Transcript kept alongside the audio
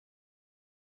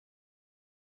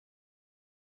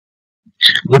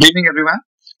Good evening, everyone.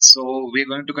 So, we're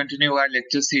going to continue our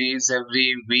lecture series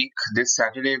every week. This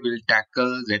Saturday, we'll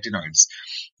tackle retinoids.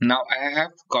 Now, I have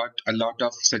got a lot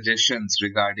of suggestions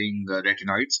regarding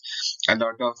retinoids. A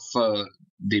lot of a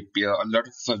lot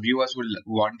of viewers will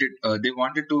wanted they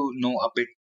wanted to know a bit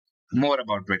more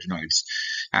about retinoids,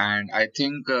 and I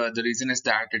think the reason is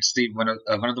that it's the one of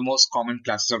the most common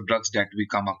classes of drugs that we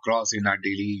come across in our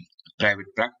daily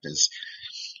private practice.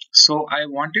 So I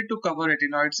wanted to cover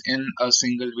retinoids in a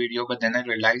single video, but then I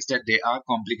realized that they are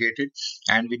complicated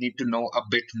and we need to know a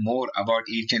bit more about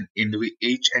each and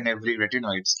every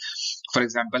retinoids. For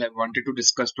example, I wanted to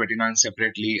discuss tretinoin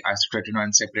separately,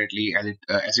 isotretinoin separately,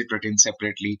 acitretin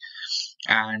separately,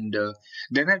 and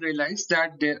then I realized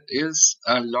that there is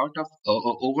a lot of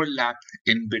overlap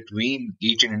in between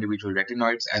each and individual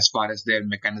retinoids as far as their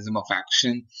mechanism of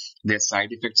action, their side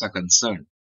effects are concerned.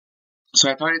 So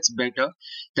I thought it's better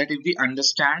that if we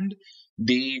understand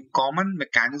the common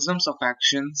mechanisms of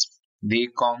actions, the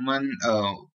common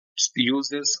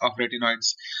uses of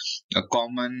retinoids,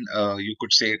 common, you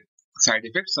could say, side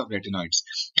effects of retinoids,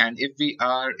 and if we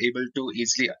are able to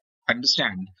easily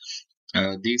understand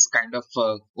these kind of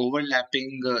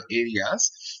overlapping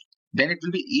areas, then it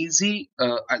will be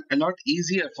a lot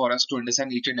easier for us to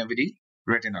understand each and every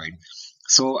retinoid.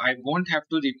 So I won't have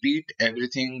to repeat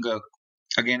everything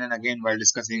again and again while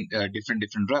discussing different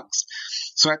drugs.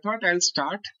 So I thought I'll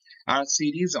start our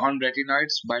series on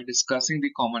retinoids by discussing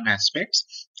the common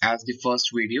aspects as the first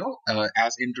video,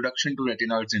 as introduction to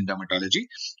retinoids in dermatology,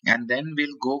 and then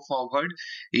we'll go forward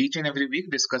each and every week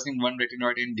discussing one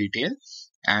retinoid in detail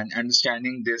and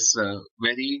understanding this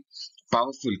very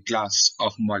powerful class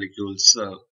of molecules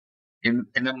in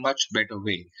a much better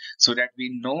way, so that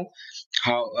we know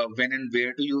how, when and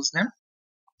where to use them,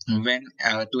 when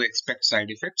to expect side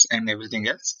effects and everything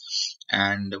else,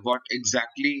 and what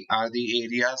exactly are the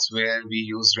areas where we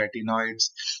use retinoids.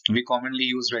 We commonly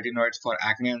use retinoids for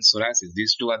acne and psoriasis.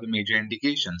 These two are the major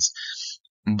indications,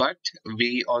 but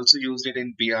we also use it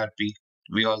in PRP.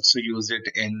 We also use it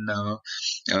in uh,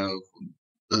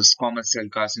 squamous cell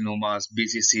carcinomas,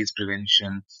 BCCs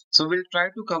prevention. So we'll try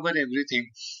to cover everything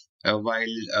uh,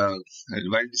 while uh,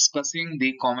 while discussing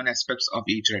the common aspects of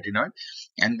each retinoid,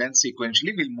 and then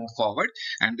sequentially we'll move forward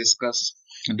and discuss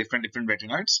different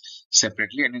retinoids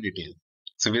separately and in detail.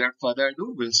 So without further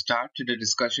ado, we'll start the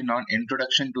discussion on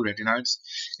introduction to retinoids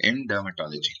in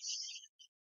dermatology.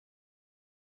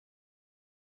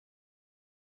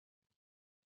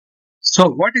 So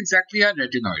what exactly are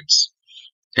retinoids?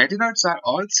 Retinoids are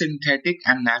all synthetic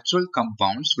and natural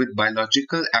compounds with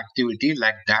biological activity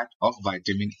like that of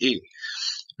vitamin A.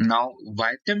 Now,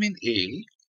 vitamin A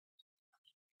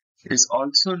is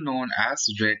also known as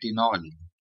retinol.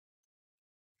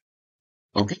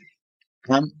 Okay.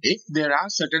 If there are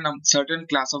certain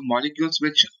class of molecules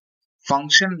which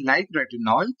function like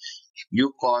retinol,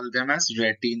 you call them as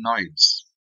retinoids.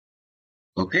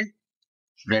 Okay,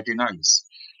 retinoids.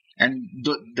 And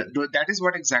that is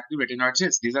what exactly retinoids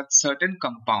is. These are certain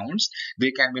compounds. They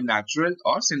can be natural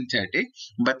or synthetic,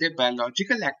 but their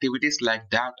biological activity is like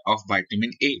that of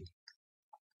vitamin A.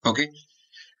 Okay.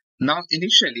 Now,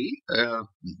 initially,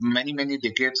 many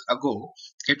decades ago,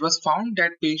 it was found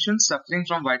that patients suffering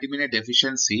from vitamin A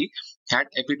deficiency had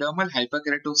epidermal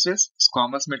hyperkeratosis,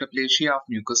 squamous metaplasia of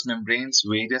mucous membranes,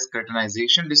 various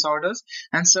keratinization disorders,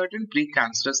 and certain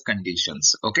precancerous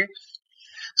conditions. Okay,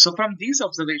 so from these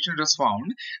observations, it was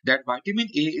found that vitamin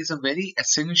A is a very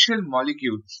essential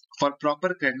molecule for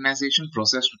proper keratinization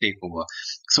process to take over,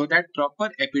 so that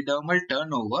proper epidermal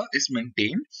turnover is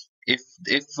maintained. If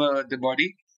the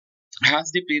body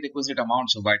has the prerequisite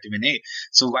amounts of vitamin A.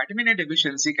 So vitamin A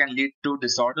deficiency can lead to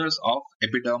disorders of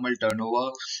epidermal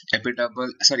turnover,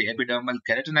 epidermal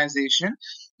keratinization.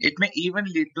 It may even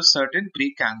lead to certain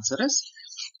precancerous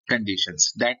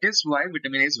conditions. That is why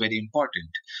vitamin A is very important.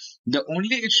 The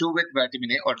only issue with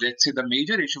vitamin A, or let's say the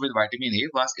major issue with vitamin A,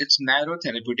 was its narrow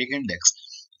therapeutic index.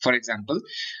 For example,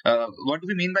 what do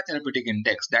we mean by therapeutic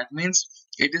index? That means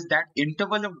it is that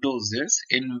interval of doses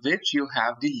in which you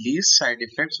have the least side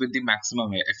effects with the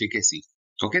maximum efficacy.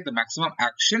 Okay, the maximum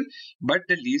action, but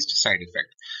the least side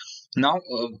effect. Now,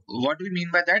 what do we mean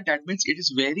by that? That means it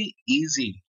is very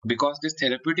easy, because this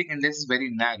therapeutic index is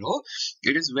very narrow.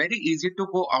 It is very easy to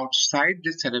go outside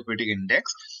this therapeutic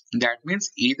index. That means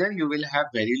either you will have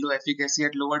very low efficacy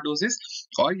at lower doses,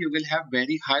 or you will have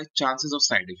very high chances of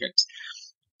side effects.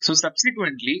 So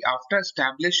subsequently, after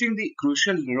establishing the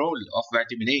crucial role of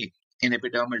vitamin A in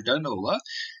epidermal turnover,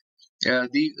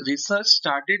 the research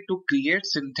started to create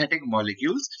synthetic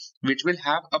molecules which will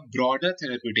have a broader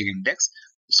therapeutic index,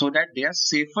 so that they are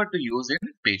safer to use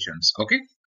in patients. Okay.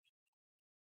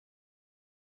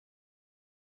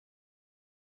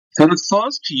 So the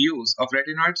first use of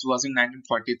retinoids was in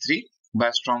 1943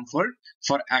 by Stromford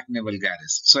for acne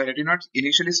vulgaris. So retinoids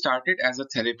initially started as a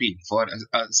therapy for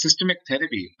a systemic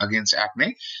therapy against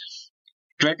acne.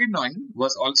 Retinoid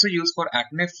was also used for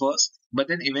acne first, but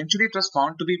then eventually it was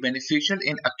found to be beneficial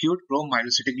in acute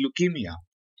promyelocytic leukemia.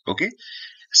 Okay,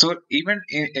 so even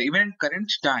in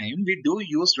current time, we do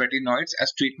use retinoids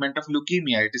as treatment of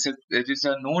leukemia. It is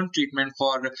a known treatment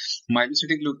for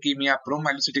myelocytic leukemia,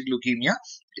 promyelocytic leukemia.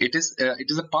 It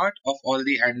is a part of all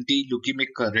the anti-leukemic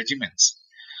regimens.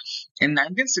 In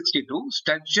 1962,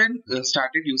 Sturgeon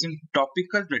started using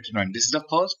topical retinoid. This is the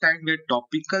first time where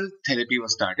topical therapy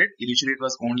was started. Initially, it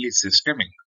was only systemic.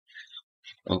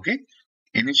 Okay,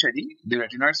 initially the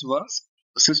retinoids were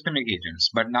systemic agents,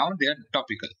 but now they are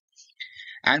topical.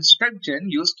 And Sturgeon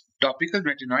used topical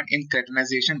retinoid in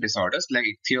keratinization disorders like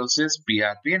ichthyosis,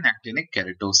 PRP, and actinic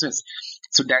keratosis.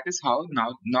 So that is how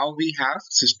now we have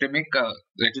systemic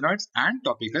retinoids and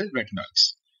topical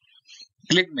retinoids.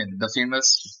 Kligman, the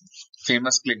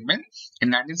famous Kligman,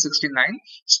 in 1969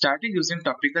 started using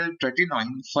topical tretinoin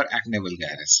for acne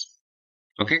vulgaris.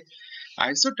 Okay,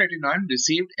 isotretinoin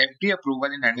received FDA approval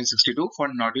in 1962 for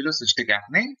nodulocystic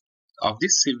acne of the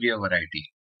severe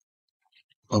variety.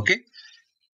 Okay,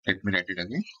 let me write it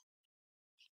again.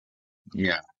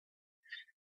 Yeah.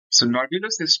 So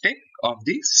nodulocystic of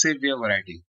the severe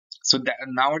variety. So that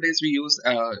nowadays we use,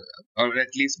 or at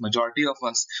least majority of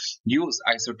us use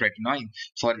isotretinoin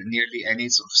for nearly any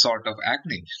sort of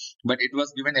acne. But it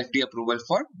was given FDA approval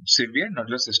for severe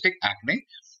nodulocystic acne,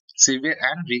 severe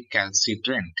and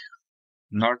recalcitrant,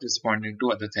 not responding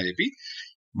to other therapy.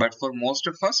 But for most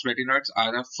of us, retinoids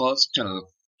are the first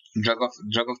drug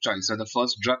of choice, or the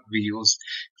first drug we use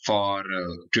for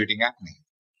treating acne.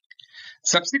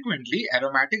 Subsequently,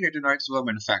 aromatic retinoids were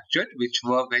manufactured, which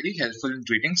were very helpful in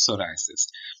treating psoriasis.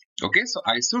 Okay, so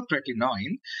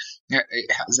isotretinoin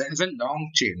has a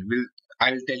long chain.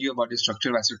 I will tell you about the structure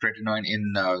of isotretinoin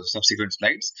in subsequent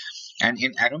slides. And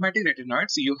in aromatic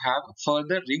retinoids, you have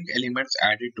further ring elements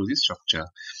added to the structure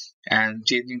and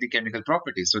changing the chemical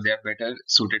properties. So they are better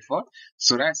suited for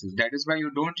psoriasis. That is why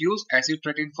you don't use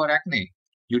acitretin for acne.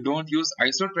 You don't use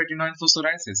isotretinoin for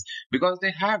psoriasis because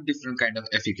they have different kind of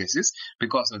efficacies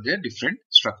because of their different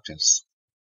structures.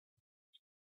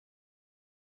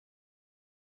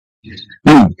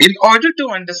 Now, in order to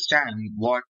understand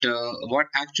what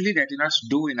actually retinoids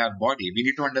do in our body, we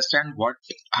need to understand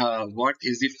what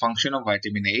is the function of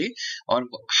vitamin A, or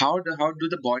how do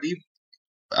the body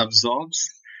absorbs,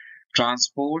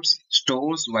 transports,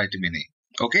 stores vitamin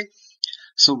A. Okay,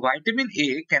 so vitamin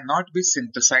A cannot be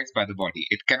synthesized by the body.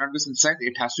 It cannot be synthesized.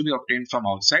 It has to be obtained from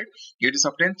outside. It is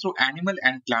obtained through animal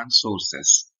and plant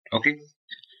sources. Okay.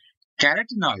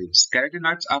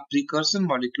 Carotenoids are precursor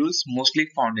molecules mostly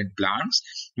found in plants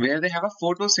where they have a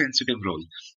photosensitive role.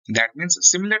 That means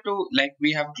similar to like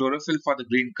we have chlorophyll for the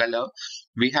green color,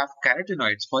 we have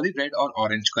carotenoids for the red or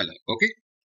orange color. Okay.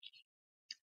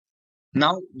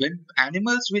 Now, when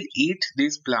animals will eat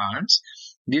these plants,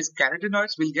 these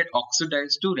carotenoids will get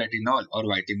oxidized to retinol or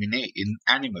vitamin A in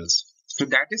animals. So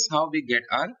that is how we get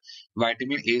our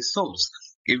vitamin A source.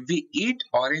 If we eat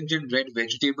orange and red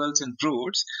vegetables and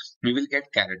fruits, we will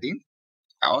get carotene.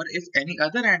 Or if any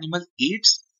other animal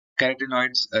eats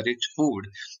carotenoids rich food,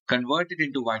 convert it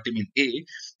into vitamin A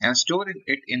and store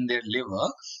it in their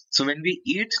liver. So when we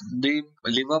eat the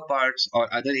liver parts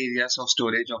or other areas of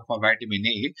storage of vitamin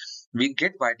A, we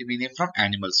get vitamin A from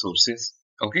animal sources.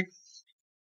 Okay.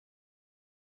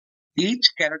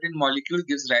 Each carotene molecule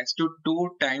gives rise to 2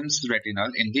 times retinol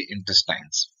in the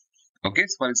intestines. Okay,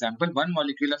 so for example, one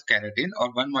molecule of carotene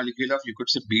or one molecule of, you could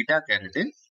say, beta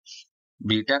carotene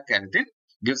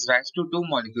gives rise to 2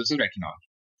 molecules of retinol.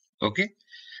 Okay,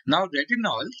 now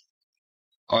retinol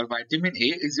or vitamin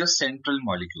A is your central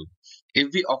molecule.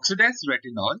 If we oxidize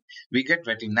retinol, we get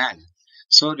retinal.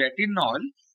 So retinol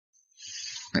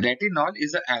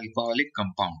is an alcoholic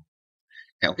compound.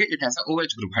 Okay, it has an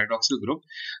OH group, hydroxyl group.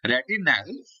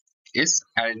 Retinal is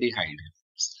aldehyde.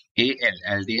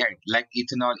 Aldehyde. Like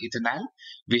ethanol, ethanal,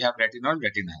 we have retinol,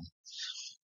 retinal.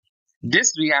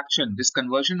 This reaction, this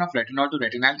conversion of retinol to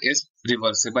retinal is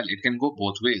reversible. It can go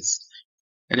both ways.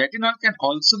 Retinol can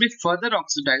also be further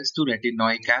oxidized to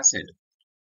retinoic acid.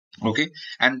 Okay,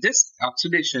 and this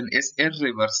oxidation is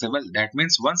irreversible. That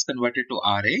means once converted to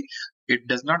Ra, it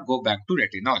does not go back to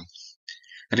retinol.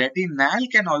 Retinal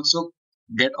can also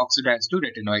get oxidized to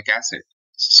retinoic acid.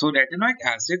 So retinoic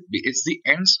acid is the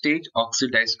end stage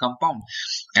oxidized compound,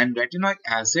 and retinoic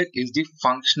acid is the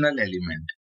functional element.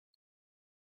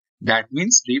 That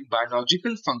means the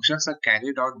biological functions are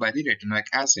carried out by the retinoic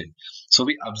acid. So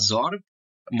we absorb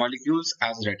molecules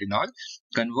as retinol,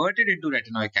 convert it into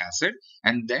retinoic acid,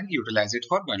 and then utilize it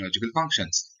for biological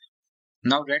functions.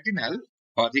 Now, retinol,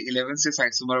 or the 11 cis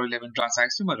isomer or 11 trans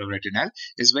isomer of retinol,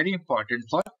 is very important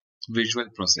for visual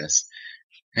process.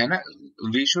 And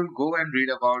we should go and read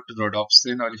about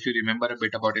rhodopsin, or if you remember a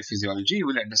bit about physiology, you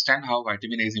will understand how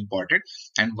vitamin A is important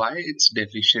and why its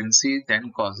deficiency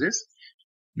then causes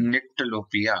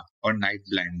nyctalopia or night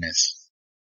blindness.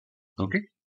 Okay.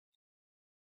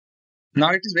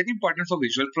 Now, it is very important for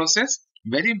visual process,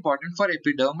 very important for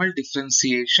epidermal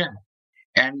differentiation.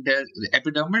 And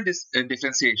epidermal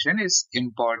differentiation is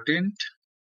important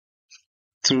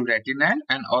through retinal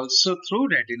and also through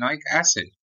retinoic acid.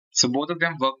 So both of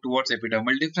them work towards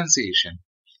epidermal differentiation.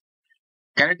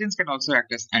 Keratins can also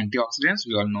act as antioxidants.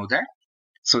 We all know that.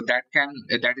 So that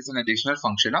is an additional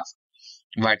function of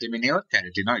vitamin A or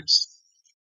carotenoids.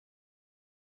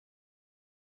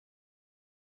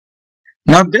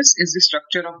 Now this is the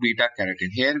structure of beta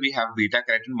carotene. Here we have beta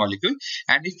carotene molecule,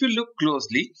 and if you look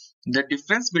closely, the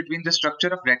difference between the structure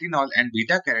of retinol and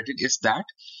beta carotene is that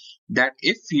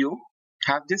if you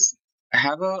have this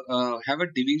have a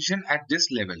division at this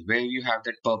level where you have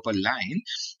that purple line,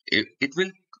 it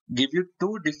will give you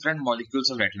two different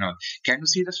molecules of retinol. Can you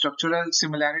see the structural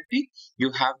similarity?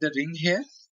 You have the ring here,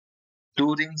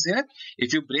 two rings here.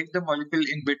 If you break the molecule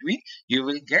in between, you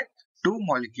will get two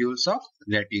molecules of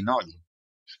retinol.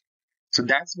 So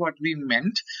that's what we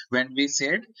meant when we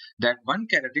said that one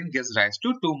keratin gives rise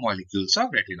to two molecules of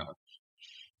retinol.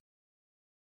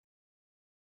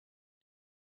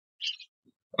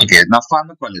 Okay, now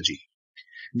pharmacology.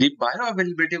 The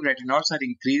bioavailability of retinoids are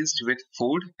increased with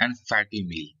food and fatty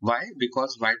meal. Why?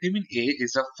 Because vitamin A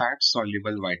is a fat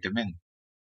soluble vitamin.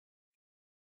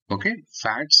 Okay,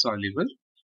 fat soluble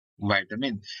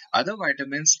vitamin. Other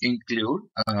vitamins include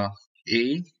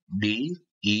A, D,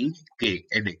 E, K,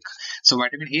 EDIC. So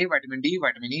vitamin A, vitamin D,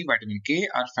 vitamin E, vitamin K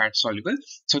are fat soluble.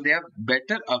 So they are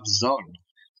better absorbed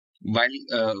while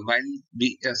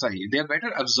they are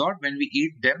better absorbed when we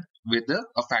eat them with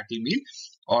a fatty meal.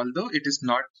 Although it is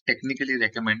not technically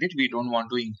recommended, we don't want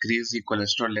to increase the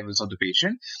cholesterol levels of the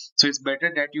patient. So it's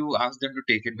better that you ask them to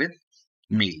take it with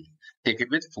meal, take it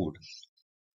with food.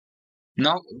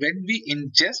 Now, when we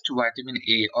ingest vitamin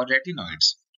A or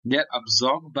retinoids, they are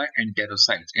absorbed by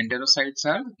enterocytes. Enterocytes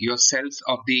are your cells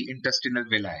of the intestinal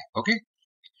villi. Okay.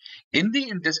 In the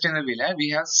intestinal villi, we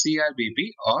have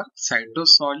CRBP or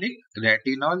cytosolic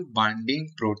retinol binding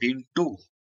protein 2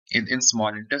 in small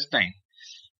intestine.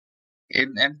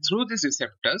 And through these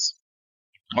receptors,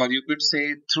 or you could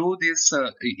say through this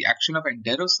action of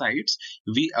enterocytes,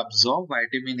 we absorb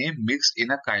vitamin A mixed in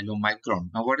a chylomicron.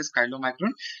 Now, what is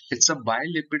chylomicron? It's a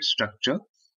bilipid structure,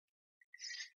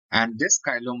 and this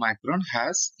chylomicron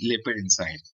has lipid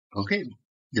inside. Okay,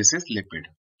 this is lipid.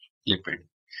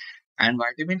 And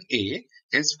vitamin A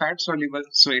is fat soluble,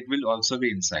 so it will also be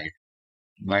inside.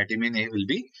 Vitamin A will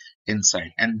be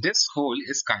inside, and this hole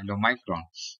is chylomicron,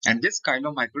 and this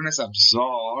chylomicron is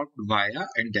absorbed via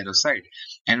enterocyte,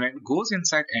 and when it goes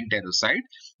inside enterocyte,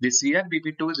 the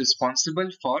CRBP2 is responsible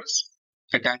for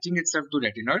attaching itself to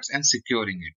retinoids and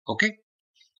securing it. Okay.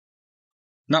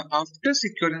 Now, after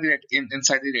securing it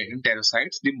inside the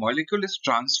enterocytes, the molecule is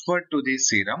transferred to the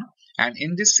serum, and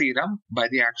in this serum, by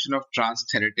the action of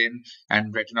transthyretin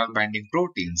and retinol binding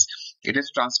proteins, it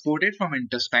is transported from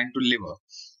intestine to liver,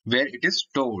 where it is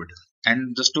stored.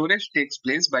 And the storage takes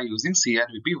place by using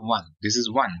CRBP1. This is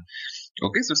 1.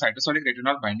 Okay, so cytosolic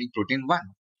retinol binding protein 1.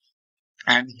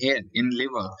 And here in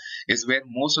liver is where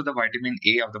most of the vitamin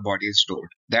A of the body is stored.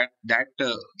 That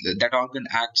organ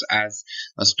acts as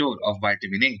a store of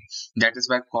vitamin A. That is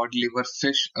why cod liver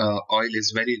fish oil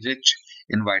is very rich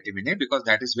in vitamin A, because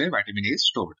that is where vitamin A is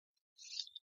stored.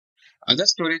 Other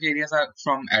storage areas are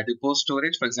from adipose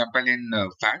storage, for example in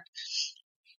fat,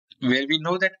 where we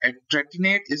know that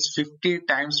tretinoate is 50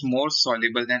 times more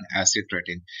soluble than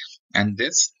acitretin, and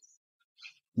this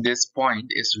point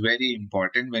is very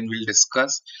important when we'll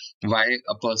discuss why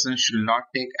a person should not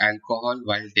take alcohol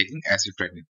while taking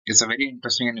acitretin. It's a very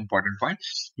interesting and important point.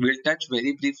 We'll touch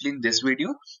very briefly in this video.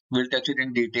 We'll touch it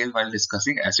in detail while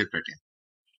discussing acitretin.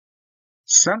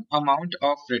 Some amount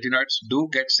of retinoids do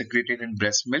get secreted in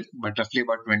breast milk, but roughly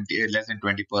about less than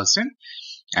 20%.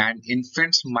 And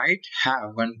infants might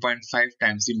have 1.5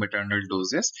 times the maternal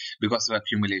doses because of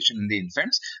accumulation in the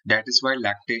infants. That is why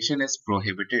lactation is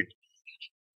prohibited.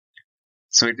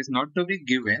 So it is not to be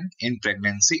given in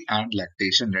pregnancy and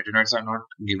lactation. Retinoids are not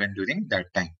given during that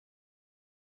time.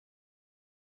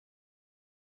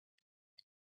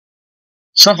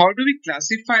 So how do we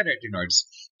classify retinoids?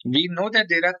 We know that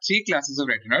there are three classes of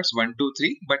retinoids, one, two,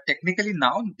 three, but technically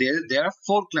now there are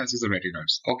four classes of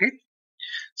retinoids. Okay,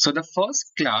 so the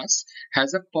first class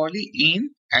has a polyene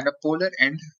and a polar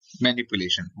end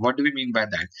manipulation. What do we mean by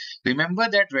that? Remember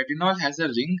that retinol has a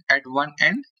ring at one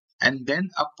end and then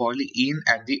a polyene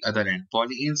at the other end.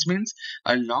 Polyenes means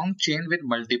a long chain with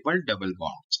multiple double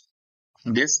bonds.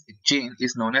 This chain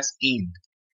is known as ene.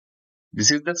 This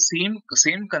is the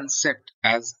same concept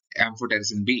as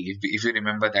amphotericin B, if you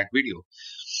remember that video.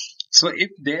 So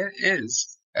if there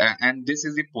is, and this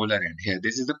is the polar end here,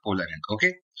 this is the polar end,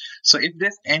 okay? So if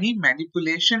there's any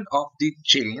manipulation of the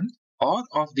chain or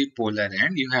of the polar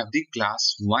end, you have the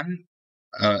class 1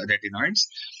 retinoids,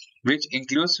 which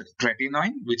includes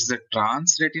tretinoin, which is a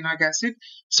trans retinoic acid.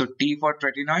 So T for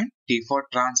tretinoin, T for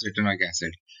trans retinoic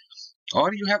acid.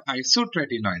 Or you have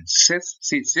isotretinoin.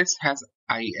 Cis has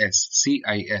IS,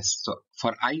 CIS. So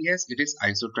for IS, it is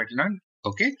isotretinoin.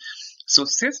 Okay. So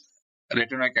cis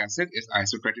retinoic acid is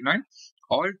isotretinoin.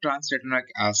 All trans retinoic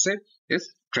acid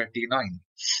is tretinoin.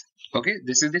 Okay.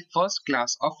 This is the first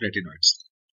class of retinoids.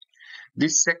 The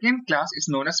second class is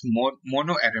known as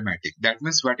monoaromatic. That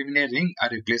means vitamin A ring are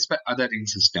replaced by other ring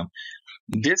system.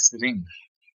 This ring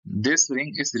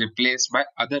is replaced by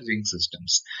other ring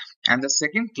systems. And the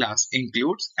second class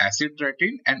includes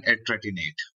acitretin and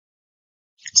etretinate.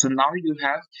 So now you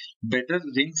have better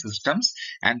ring systems,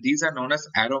 and these are known as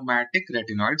aromatic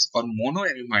retinoids or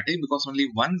monoaromatic because only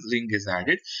one ring is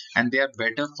added, and they are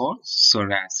better for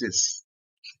psoriasis.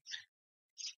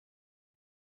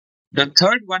 The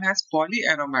third one has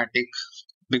polyaromatic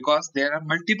because there are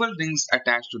multiple rings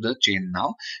attached to the chain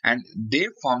now, and they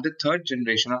form the third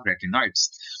generation of retinoids.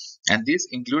 And this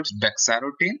includes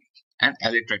bexarotene and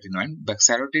L-tretinoin.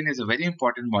 Bexarotene is a very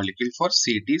important molecule for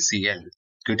CTCL,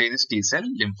 cutaneous T-cell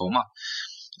lymphoma.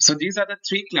 So these are the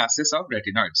three classes of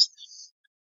retinoids.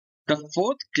 The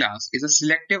fourth class is a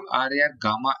selective RAR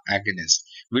gamma agonist.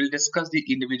 We'll discuss the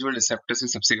individual receptors in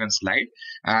subsequent slide.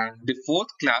 And the fourth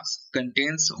class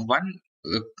contains one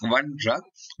drug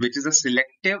which is a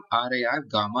selective RAR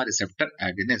gamma receptor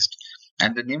agonist.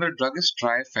 And the name of the drug is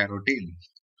trifarotene.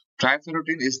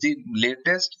 Trifarotene is the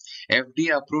latest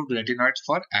FDA approved retinoid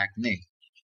for acne.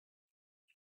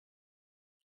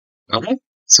 Okay,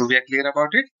 so we are clear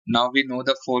about it. Now we know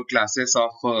the four classes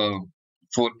of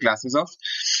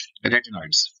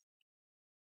retinoids.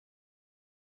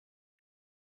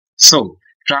 So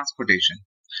transportation.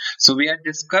 So we have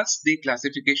discussed the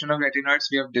classification of retinoids.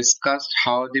 We have discussed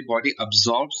how the body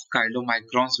absorbs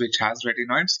chylomicrons, which has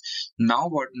retinoids. Now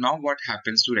what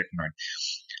happens to retinoid?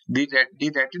 The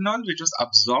retinol which was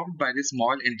absorbed by the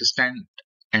small intestine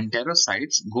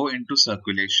enterocytes go into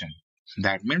circulation.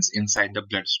 That means inside the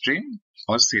bloodstream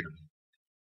or serum.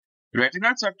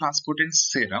 Retinoids are transported in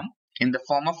serum in the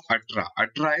form of ATRA.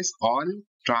 ATRA is all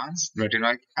trans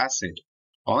retinoic acid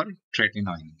or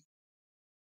tretinoin.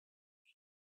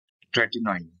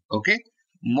 Okay,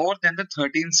 more than the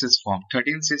 13 cis form.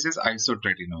 13 cis is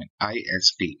isotretinoin,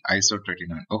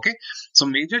 isotretinoin. Okay, so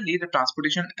majorly the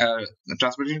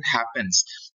transportation happens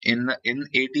in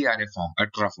ATRA form,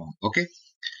 ATRA form. Okay,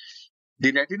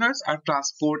 the retinoids are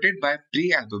transported by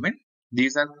prealbumin.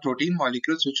 These are protein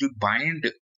molecules which will bind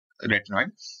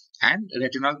retinoid, and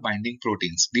retinol binding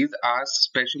proteins. These are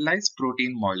specialized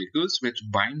protein molecules which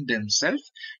bind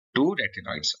themselves to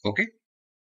retinoids. Okay.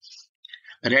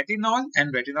 Retinol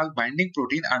and retinol binding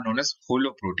protein are known as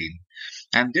holoprotein,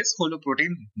 and this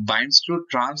holoprotein binds to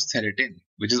transthyretin,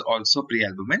 which is also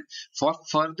prealbumin, for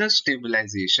further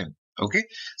stabilization. Okay,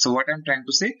 so what I'm trying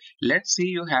to say, let's see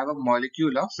you have a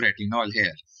molecule of retinol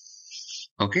here.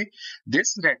 Okay,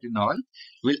 this retinol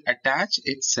will attach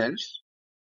itself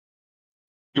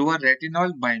to a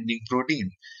retinol binding protein.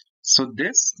 So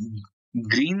this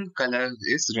green color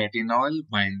is retinol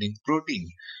binding protein.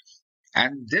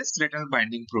 And this retinol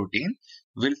binding protein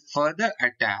will further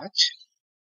attach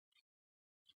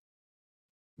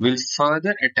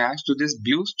to this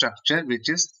blue structure which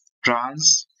is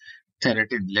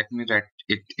transthyretin. Let me write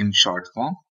it in short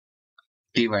form,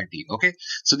 TYT. Okay,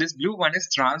 so this blue one is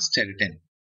transthyretin.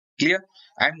 Clear?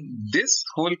 And this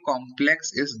whole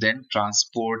complex is then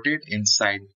transported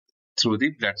inside through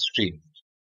the bloodstream.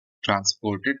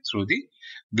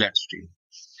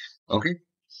 Okay,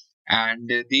 and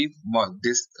let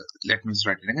me just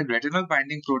write it again. Retinol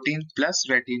binding protein plus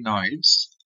retinoids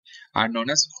are known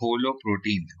as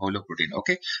holoprotein.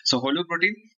 Okay, so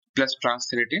holoprotein plus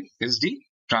transthyretin is the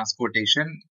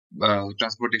transportation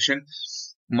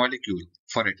molecule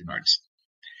for retinoids.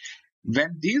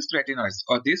 When these retinoids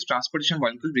or this transportation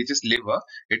molecule reaches liver,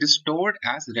 it is stored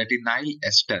as retinyl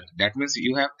ester. That means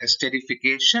you have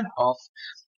esterification of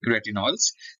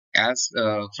retinols. as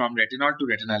from retinol to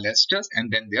retinal esters,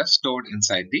 and then they are stored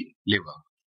inside the liver.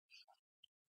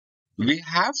 We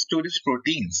have storage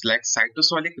proteins like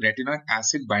cytosolic retinoic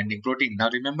acid binding protein. Now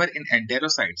remember, in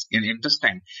enterocytes, in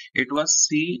intestine, it was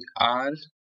CRBP,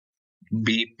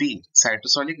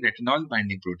 cytosolic retinol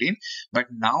binding protein.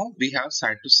 But now we have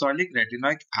cytosolic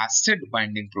retinoic acid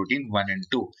binding protein 1 and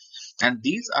 2. And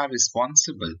these are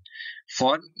responsible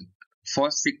for for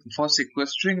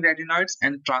sequestering retinoids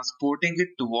and transporting it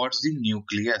towards the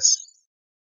nucleus.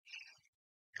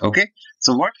 Okay,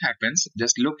 so what happens?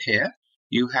 Just look here.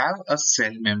 You have a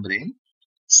cell membrane,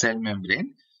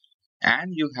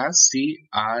 and you have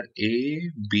CRABP2.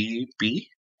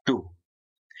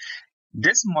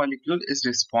 This molecule is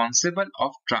responsible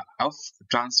of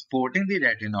transporting the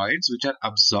retinoids, which are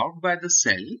absorbed by the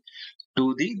cell,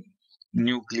 to the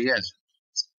nucleus.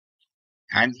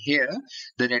 And here,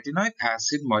 the retinoic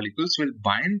acid molecules will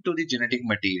bind to the genetic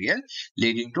material,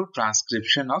 leading to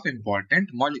transcription of important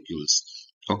molecules.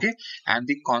 Okay, and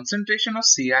the concentration of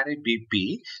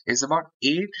CRABP is about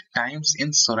 8 times in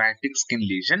psoriatic skin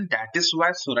lesion. That is why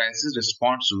psoriasis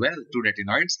responds well to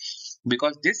retinoids,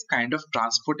 because this kind of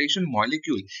transportation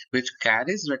molecule, which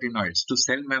carries retinoids to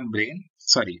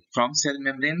from cell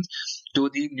membranes to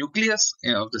the nucleus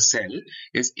of the cell,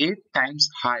 is 8 times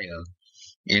higher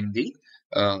in the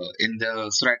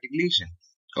psoriatic lesion.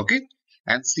 Okay,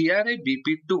 and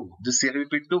CRABP2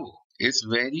 is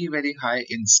very, very high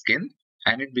in skin,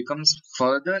 and it becomes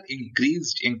further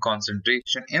increased in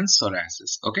concentration in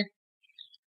psoriasis. Okay,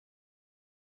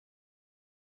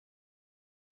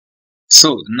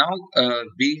 so now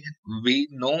we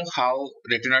know how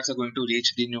retinoids are going to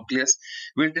reach the nucleus.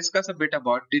 We'll discuss a bit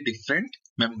about the different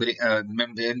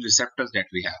membrane receptors that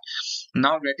we have.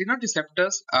 Now, retinoid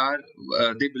receptors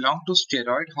they belong to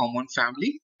steroid hormone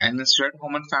family, and in steroid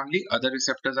hormone family, other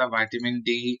receptors are vitamin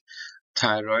D,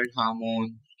 thyroid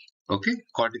hormone, okay,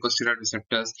 corticosteroid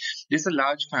receptors. This is a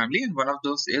large family, and one of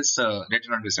those is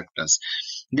retinoid receptors.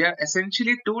 There are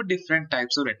essentially two different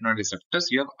types of retinoid receptors.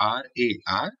 You have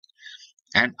RAR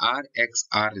and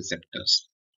RXR receptors.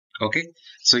 Okay,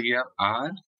 so you have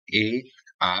RAR,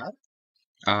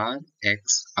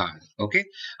 RXR. Okay,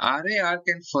 RAR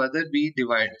can further be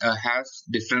divided, have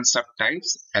different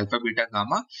subtypes: alpha, beta,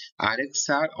 gamma.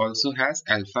 RXR also has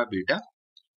alpha, beta,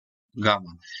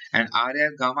 gamma, and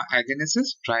RAR gamma agonist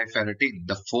is triferritin,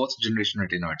 the fourth generation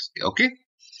retinoids. Okay,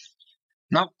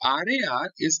 now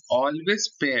RAR is always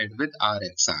paired with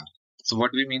RXR. So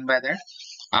what do we mean by that?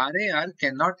 RAR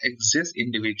cannot exist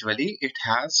individually. It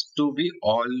has to be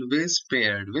always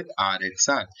paired with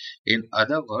RXR. In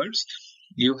other words,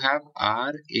 you have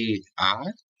RAR,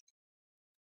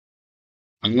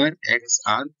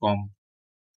 RXR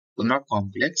not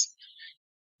complex.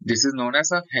 This is known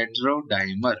as a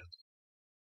heterodimer.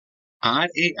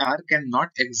 RAR cannot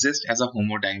exist as a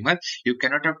homodimer. You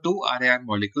cannot have two RAR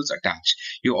molecules attached.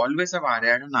 You always have RAR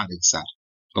and RXR.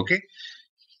 Okay.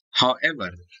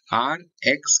 However,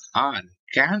 RXR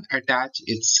can attach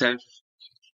itself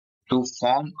to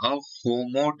form a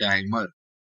homodimer.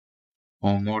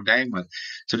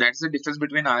 So that's the difference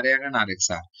between RAR and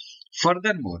RXR.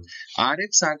 Furthermore,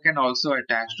 RXR can also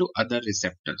attach to other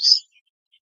receptors.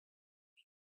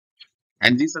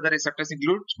 And these other receptors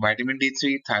include vitamin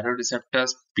D3, thyroid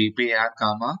receptors, PPAR,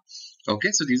 gamma.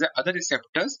 Okay, so these are other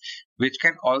receptors which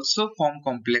can also form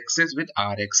complexes with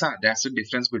RXR. That's the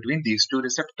difference between these two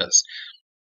receptors.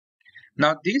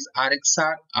 Now, these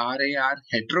RXR, RAR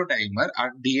heterodimer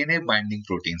are DNA binding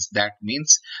proteins. That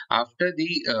means after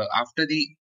the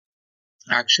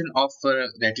action of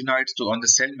retinoids on the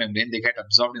cell membrane, they get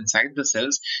absorbed inside the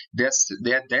cells. They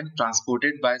are then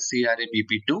transported by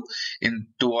CRABP2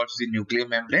 towards the nuclear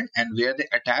membrane, and where they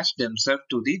attach themselves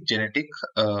to the genetic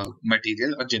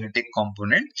material or genetic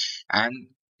component, and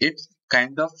it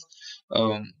kind of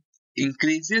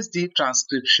increases the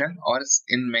transcription, or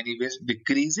in many ways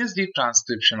decreases the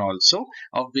transcription also,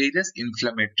 of various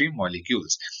inflammatory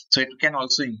molecules. So it can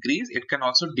also increase, it can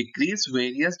also decrease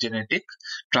various genetic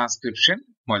transcription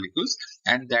molecules,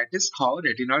 and that is how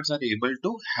retinoids are able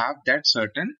to have that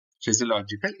certain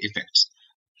physiological effects.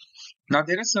 Now,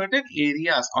 there are certain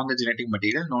areas on the genetic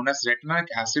material known as retinoic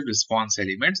acid response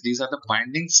elements. These are the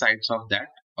binding sites for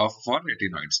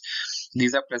retinoids.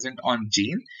 These are present on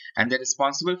gene, and they're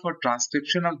responsible for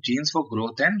transcription of genes for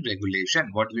growth and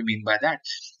regulation. What do we mean by that?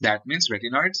 That means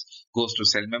retinoids goes to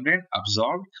cell membrane,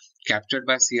 absorbed, captured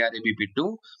by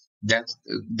CRABP2, That's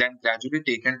then gradually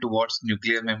taken towards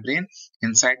nuclear membrane.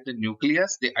 Inside the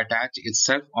nucleus, they attach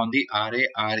itself on the RARE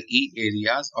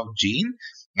areas of gene,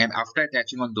 and after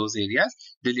attaching on those areas,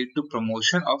 they lead to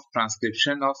promotion of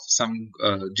transcription of some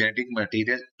genetic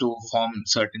material to form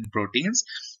certain proteins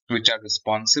which are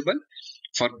responsible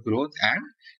for growth and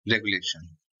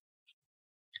regulation.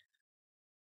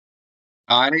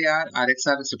 RAR,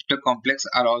 RXR receptor complex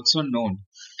are also known,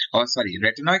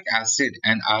 retinoic acid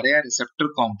and RAR receptor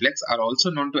complex are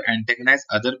also known to antagonize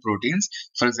other proteins.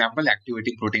 For example,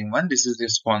 activating protein 1, this is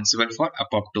responsible for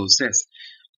apoptosis.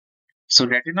 So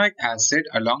retinoic acid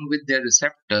along with their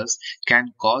receptors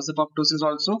can cause apoptosis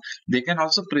also. They can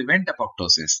also prevent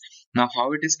apoptosis. Now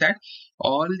how it is that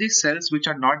all the cells which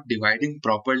are not dividing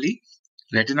properly,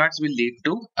 retinoids will lead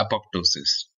to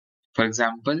apoptosis. For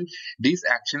example, these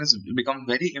actions become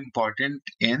very important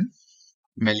in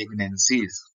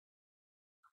malignancies.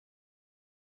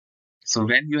 So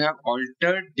when you have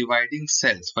altered dividing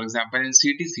cells, for example in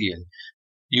CTCL,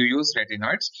 you use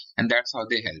retinoids and that's how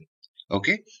they help.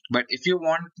 Okay, but if you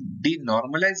want the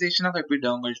normalization of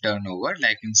epidermal turnover,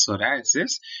 like in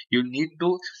psoriasis, you need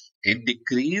to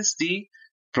decrease the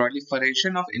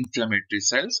proliferation of inflammatory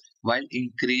cells while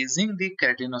increasing the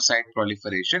keratinocyte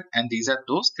proliferation, and these are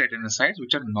those keratinocytes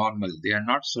which are normal, they are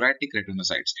not psoriatic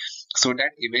keratinocytes, so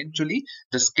that eventually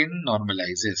the skin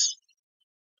normalizes.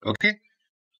 Okay.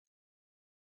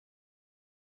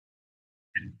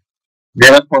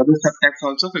 There are further subtypes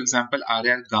also. For example,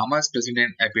 RR gamma is present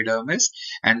in epidermis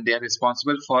and they are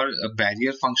responsible for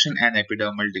barrier function and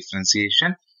epidermal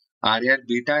differentiation. RR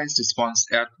beta is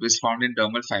found in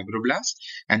dermal fibroblasts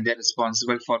and they are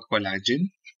responsible for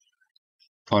collagen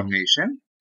formation.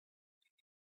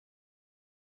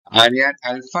 RR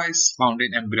alpha is found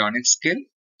in embryonic skin.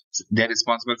 They are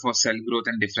responsible for cell growth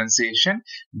and differentiation,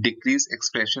 decreased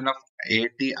expression of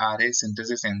ATRA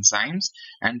synthesis enzymes,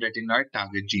 and retinoid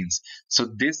target genes. So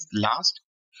this last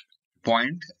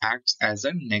point acts as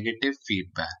a negative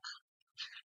feedback.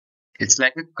 It's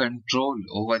like a control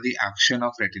over the action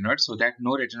of retinoids so that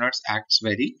no retinoids acts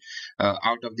very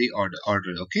out of the order.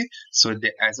 Okay, so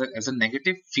as a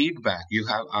negative feedback, you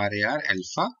have RAR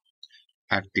alpha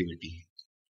activity.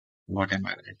 What am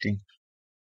I writing?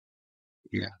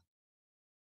 Yeah,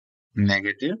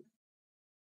 negative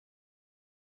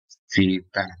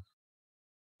feedback.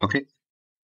 Okay,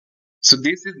 so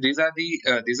these are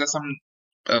some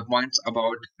points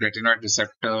about retinoid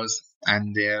receptors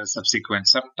and their subsequent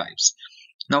subtypes.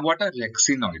 Now, what are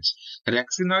rexinoids?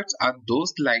 Rexinoids are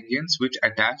those ligands which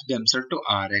attach themselves to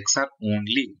RXR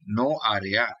only, no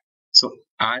RAR. So,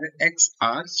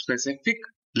 RXR specific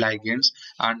ligands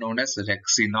are known as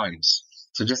rexinoids.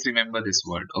 So, just remember this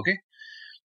word, okay?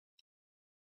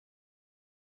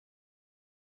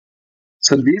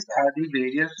 So, these are the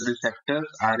various receptors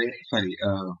RAR and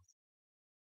RXR.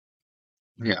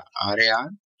 RAR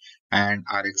and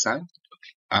RXR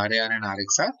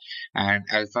and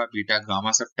alpha beta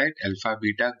gamma subtype, alpha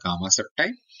beta gamma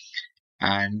subtype.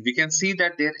 And we can see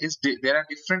that there are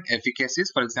different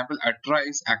efficacies. For example, ATRA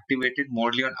is activated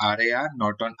morely on RAR,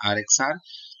 not on RXR.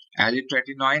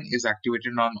 Alitretinoin is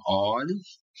activated on all.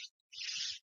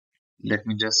 Let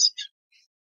me just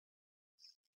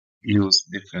use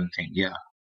different thing. Yeah.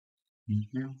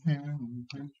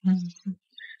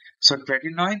 So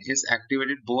tretinoin is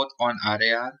activated both on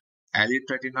RAR.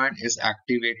 Alitretinoin is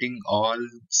activating all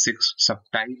 6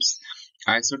 subtypes.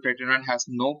 Isotretinoin has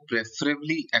no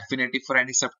preferably affinity for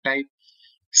any subtype.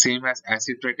 Same as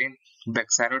acitretin.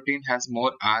 Bexarotene has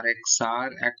more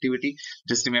RXR activity.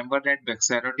 Just remember that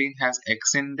bexarotene has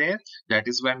X in there. That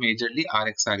is why majorly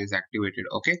RXR is activated.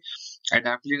 Okay.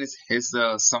 Adapalene is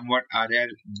somewhat RR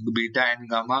beta and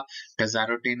gamma.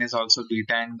 Tazarotene is also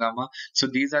beta and gamma. So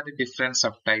these are the different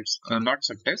subtypes, not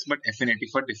subtypes, but affinity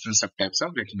for different subtypes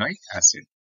of retinoic acid.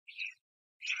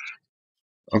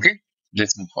 Okay.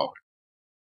 Let's move forward.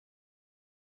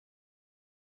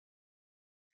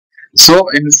 So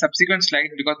in the subsequent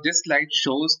slide, because this slide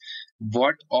shows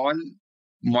what all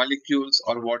molecules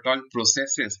or what all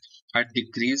processes are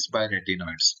decreased by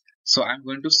retinoids. So I'm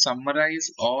going to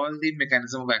summarize all the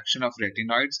mechanism of action of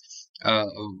retinoids,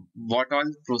 what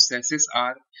all processes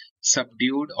are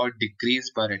subdued or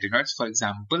decreased by retinoids. For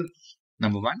example,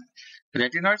 number one,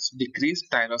 retinoids decrease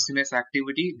tyrosinase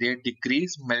activity, they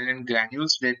decrease melanin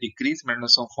granules, they decrease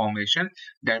melanosome formation.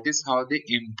 That is how they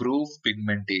improve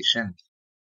pigmentation.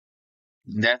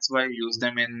 That's why I use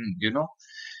them in,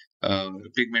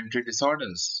 pigmentary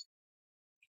disorders.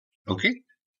 Okay.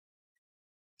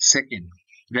 Second,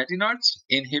 retinoids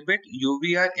inhibit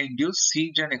UVR-induced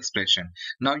C-gen expression.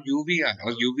 Now, UVR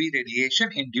or UV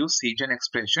radiation-induced C-gen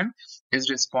expression is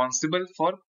responsible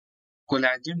for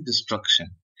collagen destruction.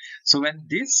 So when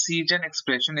this C gene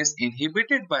expression is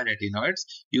inhibited by retinoids,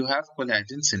 you have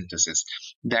collagen synthesis.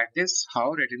 That is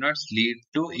how retinoids lead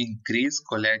to increased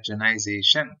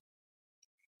collagenization.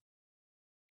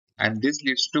 And this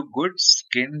leads to good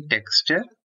skin texture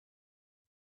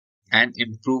and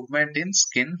improvement in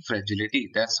skin fragility.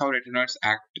 That's how retinoids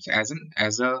act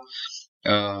as a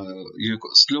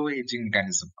slow aging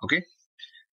mechanism. Okay.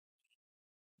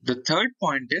 The third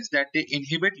point is that they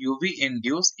inhibit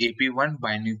UV-induced AP1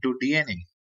 binding to DNA,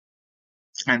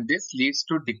 and this leads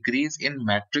to decrease in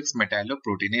matrix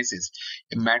metalloproteinases.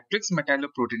 Matrix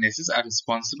metalloproteinases are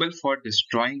responsible for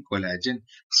destroying collagen.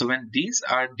 So when these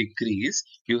are decreased,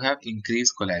 you have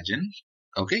increased collagen.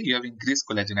 Okay, you have increased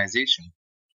collagenization.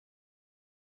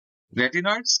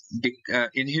 Retinoids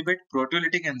inhibit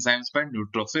proteolytic enzymes by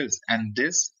neutrophils, and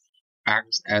this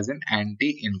acts as an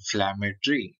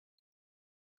anti-inflammatory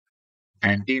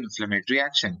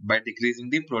action by decreasing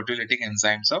the proteolytic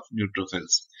enzymes of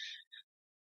neutrophils.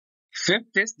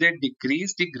 Fifth is they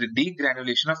decrease the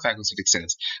degranulation of phagocytic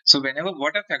cells. So whenever,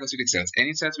 what are phagocytic cells?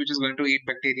 Any cells which is going to eat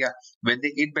bacteria. When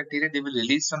they eat bacteria, they will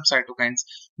release some cytokines.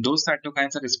 Those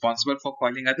cytokines are responsible for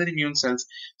calling other immune cells.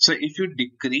 So if you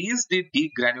decrease the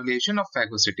degranulation of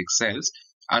phagocytic cells,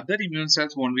 other immune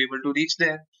cells won't be able to reach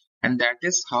there. And that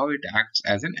is how it acts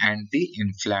as an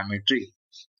anti-inflammatory.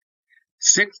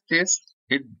 Sixth is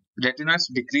it retinoids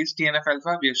decrease TNF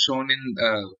alpha. We have shown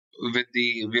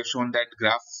that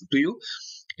graph to you.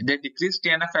 They decrease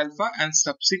TNF alpha and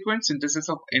subsequent synthesis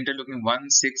of interleukin 1,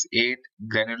 6, 8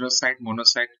 granulocyte,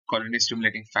 monocyte colony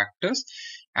stimulating factors,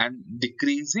 and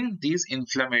decreasing these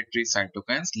inflammatory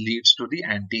cytokines leads to the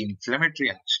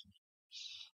anti-inflammatory action.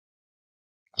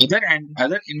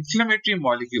 Other inflammatory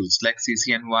molecules like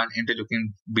CCN1,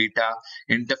 interleukin beta,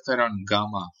 interferon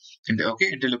gamma,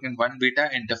 interleukin 1 beta,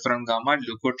 interferon gamma,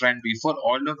 leukotriene B4,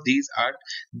 all of these are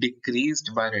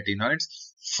decreased by retinoids,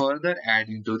 further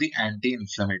adding to the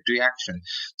anti-inflammatory action.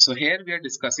 So here we are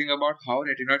discussing about how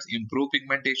retinoids improve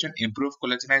pigmentation, improve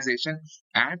collagenization,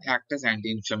 and act as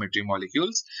anti-inflammatory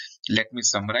molecules. Let me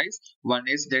summarize. One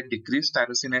is they decrease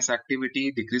tyrosinase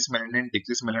activity, decrease melanin,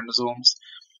 decrease melanosomes.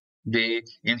 They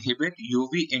inhibit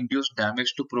UV-induced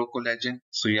damage to pro-collagen,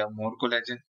 so you have more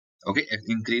collagen. Okay,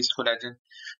 increased collagen.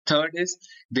 Third is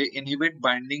they inhibit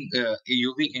binding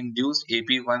UV-induced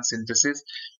AP1 synthesis,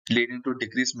 leading to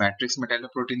decreased matrix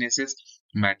metalloproteinases.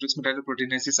 Matrix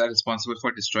metalloproteinases are responsible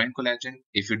for destroying collagen.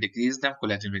 If you decrease them,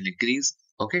 collagen will increase.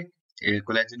 Okay,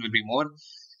 collagen will be more.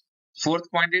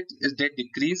 Fourth point is they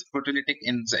decrease proteolytic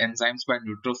enzymes by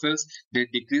neutrophils. They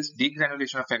decrease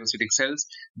degranulation of phagocytic cells.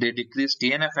 They decrease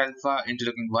TNF alpha,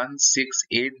 interleukin 1, 6,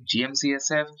 8,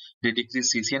 GM-CSF. They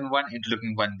decrease CCN1,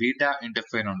 interleukin 1 beta,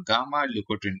 interferon gamma,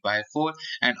 leukotriene by 4.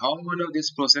 And all of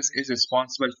this process is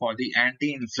responsible for the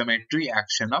anti-inflammatory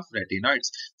action of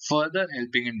retinoids, further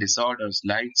helping in disorders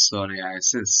like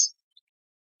psoriasis.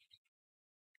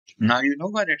 Now you know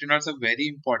why retinoids are very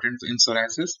important in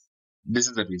psoriasis. This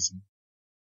is the reason.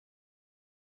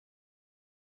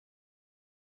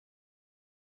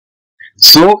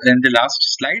 So in the last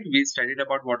slide, we studied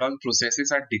about what all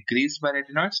processes are decreased by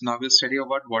retinoids. Now we'll study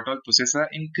about what all processes are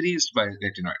increased by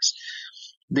retinoids.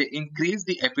 They increase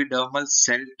the epidermal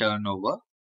cell turnover,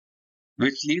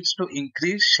 which leads to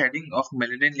increased shedding of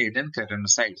melanin-laden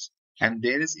keratinocytes. And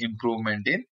there is improvement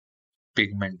in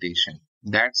pigmentation.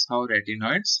 That's how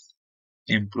retinoids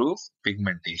improve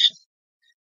pigmentation.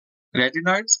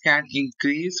 Retinoids can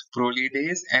increase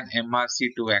prolidase and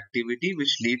MRC2 activity,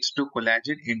 which leads to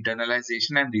collagen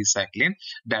internalization and recycling.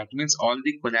 That means all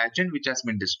the collagen which has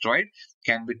been destroyed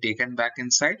can be taken back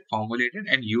inside, formulated,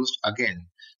 and used again.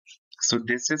 So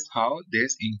this is how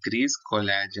there's increased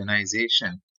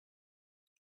collagenization.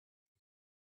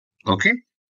 Okay.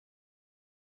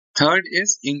 Third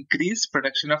is increased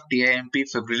production of TIMP,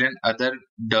 fibrillin, other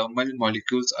dermal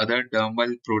molecules, other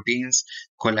dermal proteins,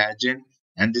 collagen,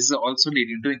 and this is also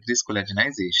leading to increased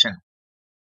collagenization.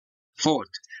 Fourth,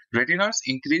 retinoids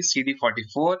increase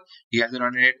CD44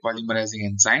 hyaluronate polymerizing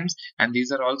enzymes, and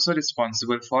these are also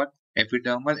responsible for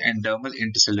epidermal and dermal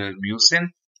intercellular mucin,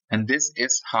 and this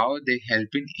is how they help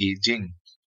in aging.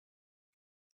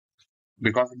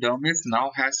 Because dermis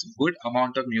now has good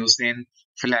amount of mucin,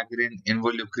 filaggrin,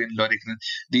 involucrin, loricrin.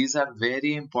 These are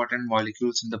very important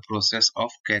molecules in the process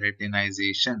of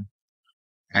keratinization.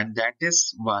 And that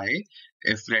is why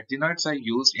if retinoids are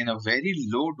used in a very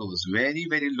low dose, very,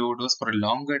 very low dose for a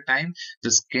longer time,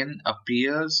 the skin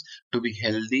appears to be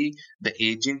healthy. The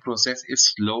aging process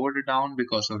is slowed down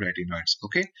because of retinoids.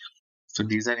 Okay. So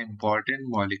these are important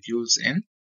molecules in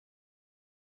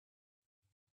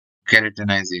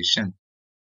keratinization.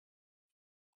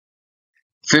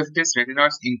 Fifth is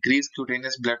retinoids increase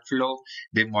cutaneous blood flow,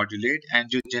 they modulate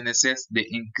angiogenesis, they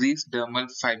increase dermal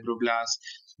fibroblasts.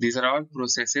 These are all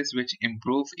processes which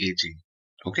improve aging.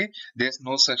 Okay, there's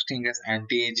no such thing as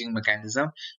anti-aging mechanism,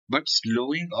 but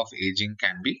slowing of aging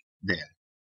can be there.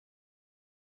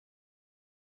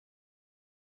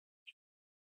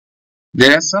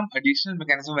 There are some additional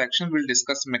mechanism of action. We'll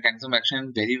discuss mechanism of action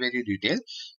in very detail.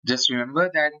 Just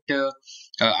remember that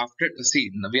after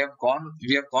see we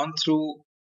have gone through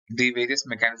the various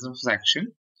mechanisms of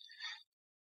action.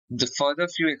 The further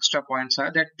few extra points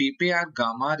are that PPR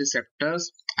gamma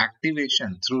receptors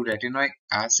activation through retinoic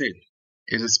acid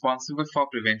is responsible for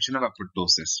prevention of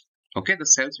apoptosis. Okay, the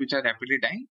cells which are rapidly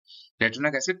dying,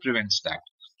 retinoic acid prevents that.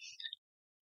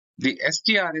 The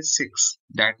STRA6,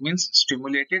 that means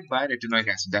stimulated by retinoic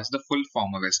acid. That's the full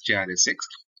form of STRA6,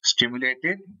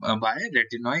 stimulated by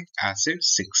retinoic acid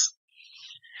 6,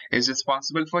 is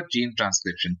responsible for gene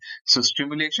transcription. So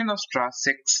stimulation of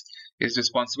STRA6 is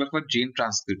responsible for gene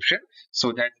transcription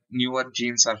so that newer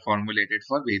genes are formulated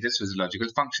for various physiological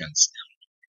functions.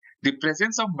 The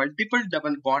presence of multiple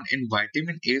double bond in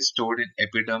vitamin A stored in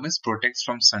epidermis protects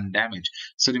from sun damage.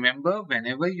 So remember,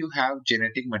 whenever you have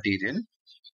genetic material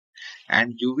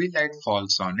and UV light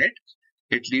falls on it,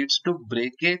 it leads to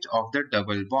breakage of the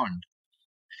double bond.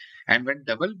 And when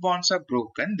double bonds are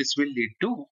broken, this will lead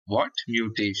to what?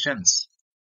 Mutations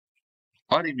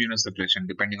or immunosuppression,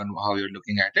 depending on how you're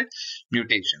looking at it.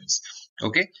 Mutations.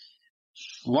 Okay.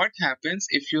 What happens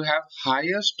if you have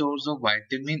higher stores of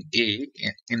vitamin A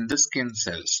in the skin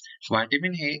cells?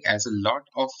 Vitamin A has a lot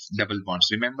of double bonds.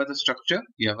 Remember the structure?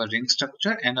 You have a ring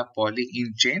structure and a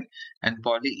polyene chain, and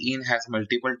polyene has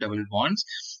multiple double bonds.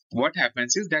 What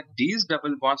happens is that these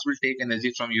double bonds will take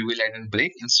energy from UV light and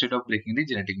break instead of breaking the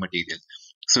genetic material.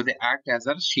 So they act as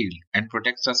a shield and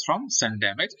protects us from sun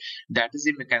damage. That is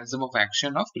the mechanism of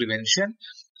action of prevention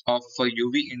of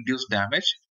UV induced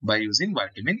damage by using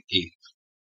vitamin A.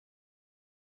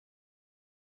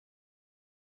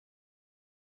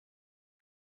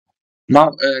 Now,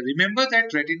 remember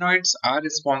that retinoids are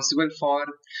responsible for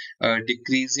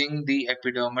decreasing the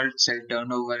epidermal cell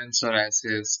turnover in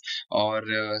psoriasis, or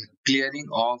clearing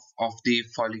off of the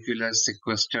follicular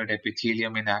sequestered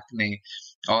epithelium in acne,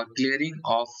 or clearing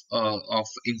of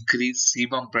increased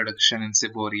sebum production in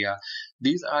seborrhea.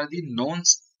 These are the known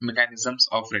mechanisms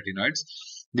of retinoids.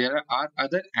 There are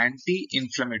other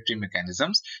anti-inflammatory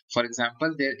mechanisms. For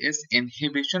example, there is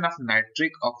inhibition of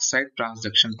nitric oxide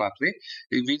transduction pathway.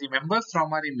 We remember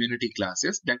from our immunity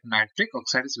classes that nitric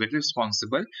oxide is very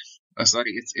responsible.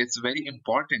 It's very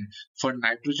important for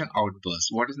nitrogen outburst.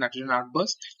 What is nitrogen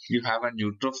outburst? You have a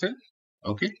neutrophil.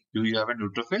 Okay, you have a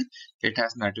neutrophil. It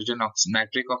has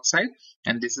nitric oxide,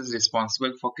 and this is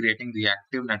responsible for creating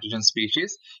reactive nitrogen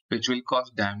species, which will cause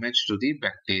damage to the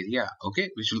bacteria. Okay,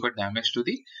 which will cause damage to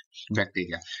the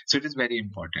bacteria. So it is very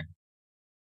important.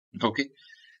 Okay.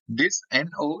 This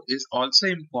NO is also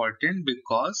important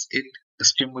because it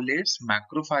stimulates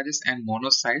macrophages and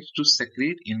monocytes to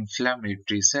secrete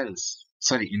inflammatory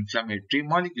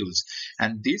molecules.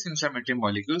 And these inflammatory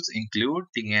molecules include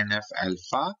TNF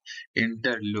alpha,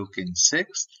 interleukin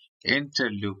 6,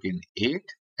 interleukin 8,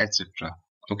 etc.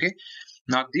 Okay.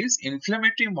 Now, these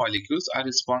inflammatory molecules are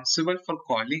responsible for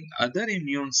calling other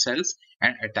immune cells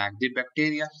and attack the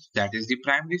bacteria. That is the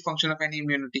primary function of any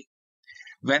immunity.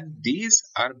 When these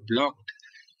are blocked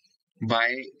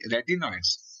by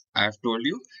retinoids, I have told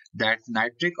you that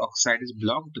nitric oxide is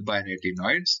blocked by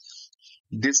retinoids.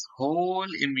 This whole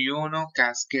immuno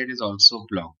cascade is also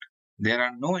blocked. There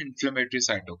are no inflammatory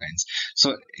cytokines.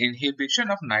 So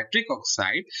inhibition of nitric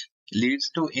oxide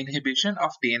leads to inhibition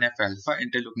of TNF alpha,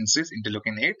 interleukin 6,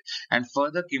 interleukin 8, and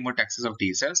further chemotaxis of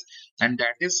T cells. And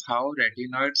that is how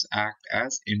retinoids act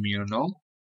as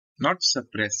not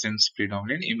suppressants,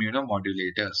 predominant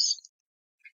immunomodulators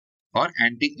or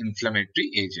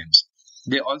anti-inflammatory agents.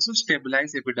 They also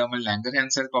stabilize epidermal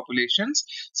Langerhans cell populations.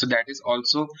 So that is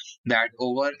also that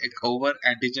over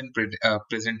antigen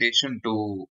presentation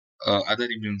to other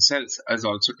immune cells is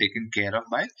also taken care of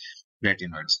by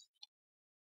retinoids.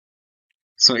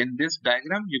 So in this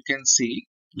diagram, you can see,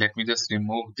 let me just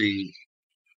remove the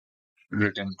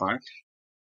written part.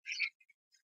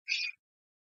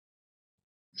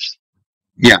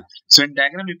 Yeah. So in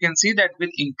diagram, you can see that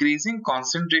with increasing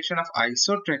concentration of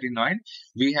isotretinoin,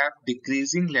 we have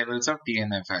decreasing levels of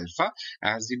TNF alpha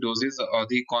as the doses or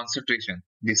the concentration,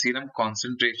 the serum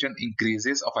concentration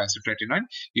increases of isotretinoin.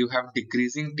 You have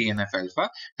decreasing TNF alpha,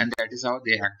 and that is how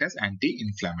they act as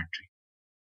anti-inflammatory.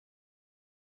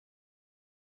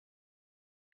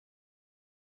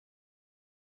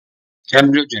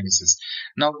 Embryogenesis.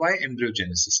 Now, why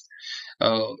embryogenesis?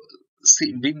 Uh,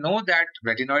 See, we know that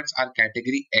retinoids are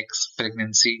category X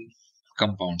pregnancy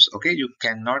compounds. Okay, you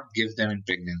cannot give them in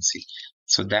pregnancy.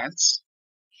 So that's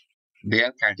they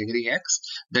are category X.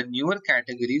 The newer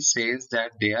category says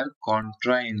that they are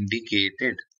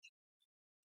contraindicated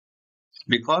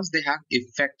because they have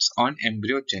effects on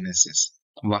embryogenesis.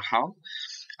 How?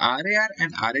 RAR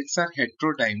and RXR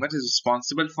heterodimer is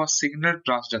responsible for signal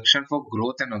transduction for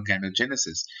growth and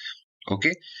organogenesis.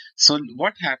 Okay, so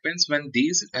what happens when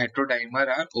these heterodimer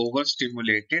are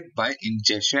overstimulated by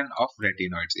ingestion of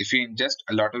retinoids? If you ingest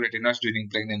a lot of retinoids during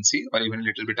pregnancy or even a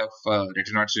little bit of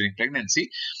retinoids during pregnancy,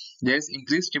 there is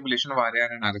increased stimulation of RAR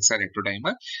and RXR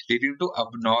heterodimer leading to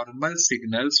abnormal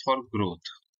signals for growth.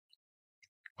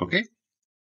 Okay,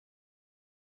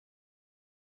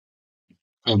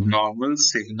 abnormal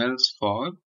signals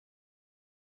for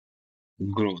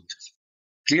growth.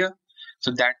 Clear?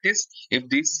 So that is, if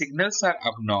these signals are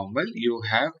abnormal, you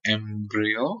have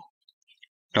embryo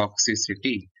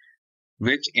toxicity,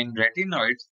 which in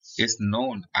retinoids is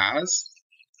known as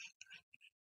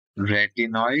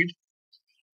retinoid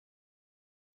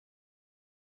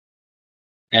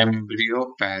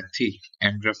embryopathy.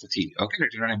 Okay,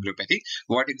 retinoid embryopathy.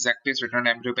 What exactly is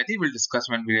retinoid embryopathy? We'll discuss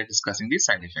when we are discussing the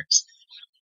side effects.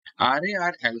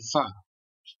 RAR alpha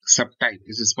subtype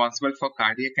is responsible for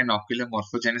cardiac and ocular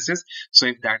morphogenesis. So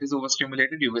if that is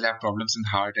overstimulated, you will have problems in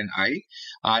heart and eye.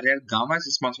 RAR gamma is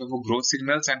responsible for growth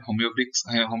signals and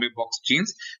homeobox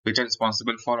genes, which are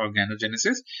responsible for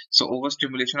organogenesis. So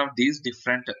overstimulation of these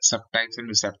different subtypes and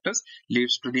receptors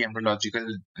leads to the embryological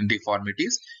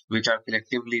deformities, which are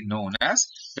collectively known as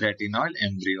retinal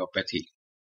embryopathy.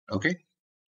 Okay.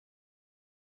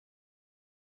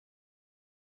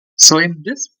 So in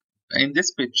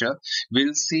this picture,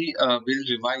 we'll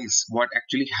revise what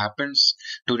actually happens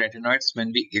to retinoids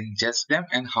when we ingest them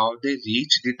and how they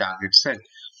reach the target cell.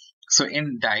 So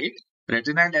in diet,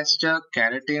 retinol ester,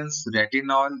 carotenes,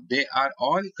 retinol, they are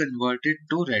all converted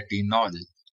to retinol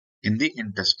in the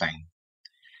intestine.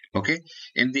 Okay,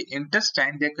 in the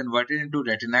intestine, they're converted into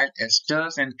retinal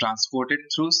esters and transported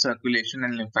through circulation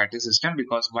and lymphatic system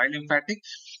because why lymphatic?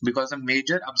 Because a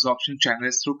major absorption channel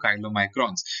is through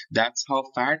chylomicrons. That's how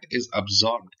fat is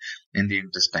absorbed in the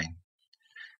intestine.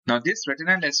 Now, this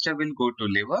retinal ester will go to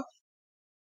liver,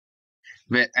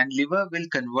 and liver will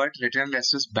convert retinal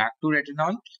esters back to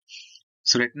retinol.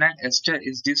 So, retinal ester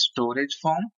is the storage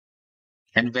form,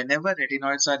 and whenever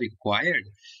retinoids are required,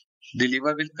 the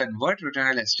liver will convert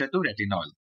retinal ester to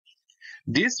retinol.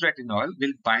 This retinol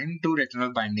will bind to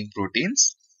retinol binding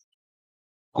proteins,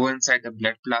 go inside the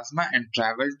blood plasma and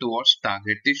travel towards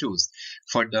target tissues.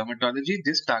 For dermatology,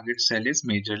 this target cell is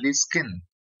majorly skin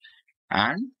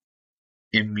and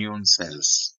immune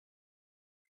cells.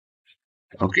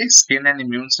 Okay, skin and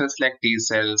immune cells like T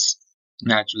cells,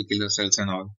 natural killer cells and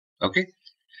all. Okay,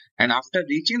 and after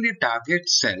reaching the target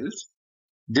cells,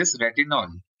 this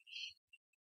retinol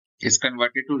is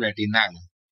converted to retinal.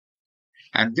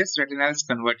 And this retinal is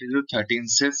converted to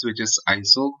 13-cis, which is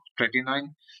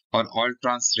isotretinoin or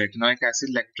all-trans retinoic acid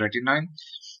like tretinoin.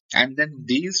 And then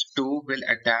these two will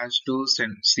attach to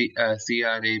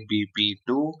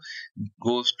CRABP2,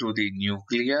 goes to the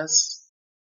nucleus,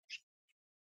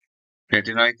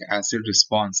 retinoic acid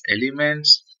response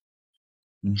elements,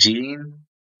 gene,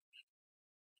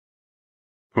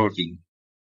 protein.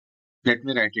 Let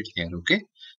me write it here, okay?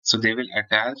 So they will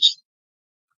attach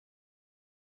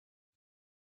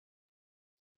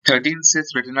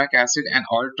 13-cis retinoic acid and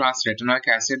all-trans retinoic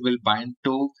acid will bind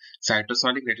to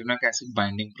cytosolic retinoic acid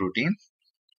binding protein.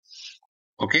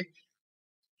 Okay,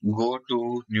 go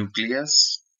to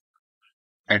nucleus,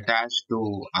 attach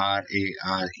to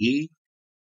RARE,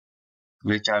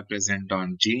 which are present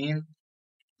on gene,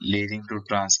 leading to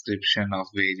transcription of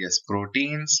various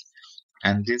proteins,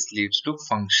 and this leads to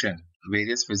function,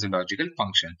 various physiological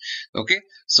function. Okay,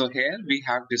 so here we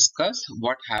have discussed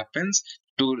what happens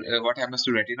to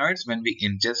retinoids when we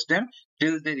ingest them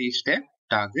till they reach their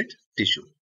target tissue.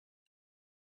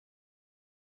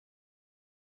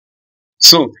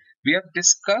 So we have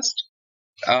discussed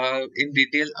in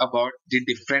detail about the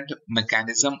different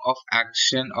mechanism of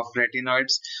action of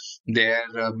retinoids, their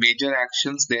major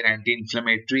actions, their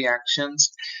anti-inflammatory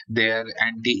actions, their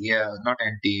not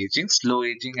anti-aging, slow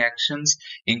aging actions,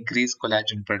 increase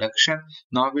collagen production.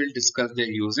 Now we'll discuss their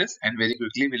uses and very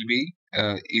quickly we'll be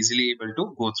easily able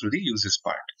to go through the uses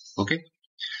part. Okay.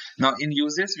 Now, in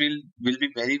uses, will be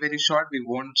very short. We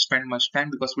won't spend much time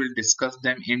because we'll discuss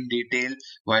them in detail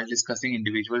while discussing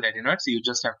individual retinoids. You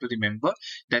just have to remember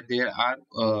that there are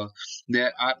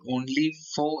only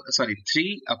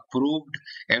three approved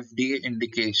FDA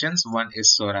indications. One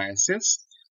is psoriasis,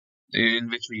 in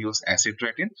which we use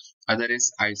acitretin. Other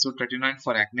is isotretinoin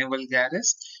for acne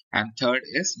vulgaris, and third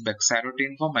is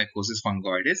bexarotene for mycosis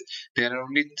fungoides. There are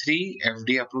only three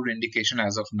FDA approved indication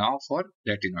as of now for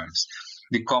retinoids.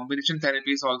 The combination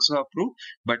therapy is also approved,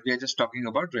 but we are just talking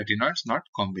about retinoids, not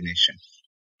combination.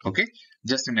 Okay,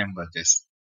 just remember this.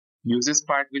 Uses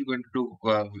part we'll go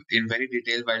into in very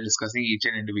detail while discussing each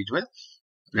and individual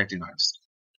retinoids.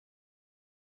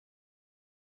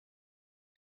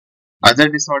 Other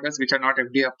disorders which are not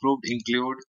FDA approved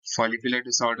include follicular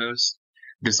disorders,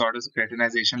 disorders of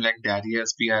keratinization like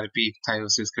diarrheas, PRP,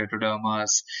 ichthyosis,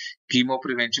 keratodermas,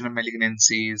 chemoprevention of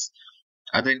malignancies,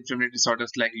 other inflammatory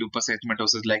disorders like lupus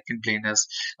erythematosus, lichen planus,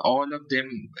 all of them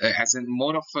as in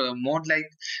more like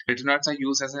retinoids are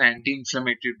used as an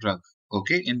anti-inflammatory drug.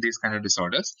 Okay, in these kind of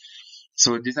disorders.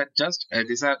 So these are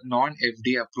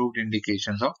non-FDA approved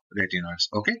indications of retinoids.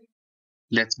 Okay,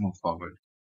 let's move forward.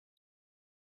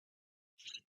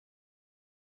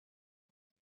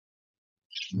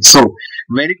 So,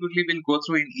 very quickly, we'll go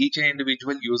through in each and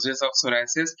individual uses of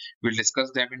psoriasis. We'll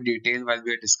discuss them in detail while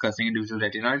we are discussing individual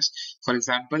retinoids. For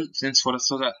example, since for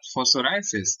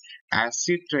psoriasis,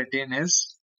 acitretin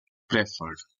is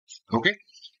preferred. Okay,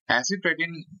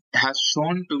 acitretin has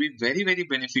shown to be very, very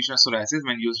beneficial in psoriasis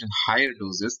when used in higher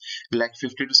doses, like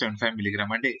 50 to 75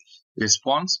 milligram a day.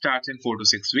 Response starts in 4 to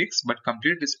 6 weeks, but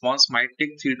complete response might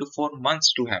take 3 to 4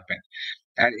 months to happen.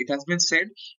 And it has been said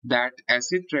that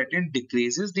acitretin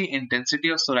decreases the intensity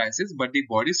of psoriasis, but the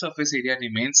body surface area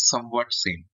remains somewhat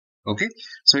same. Okay,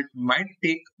 so it might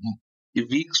take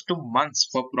weeks to months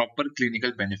for proper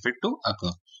clinical benefit to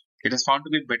occur. It is found to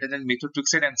be better than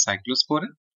methotrexate and cyclosporin,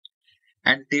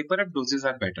 and taper up doses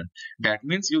are better. That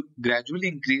means you gradually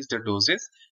increase the doses,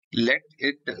 let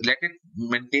it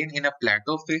maintain in a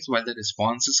plateau phase while the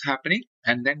response is happening,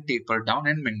 and then taper down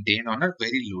and maintain on a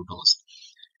very low dose.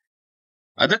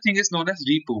 Other thing is known as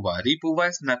Repuva. Repuva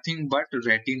is nothing but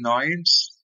retinoids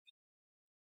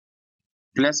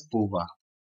plus Puva,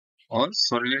 or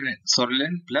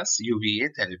Sorlin plus UVA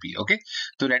therapy. Okay,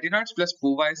 so retinoids plus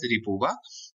Puva is Repuva.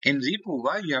 In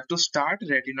Repuva, you have to start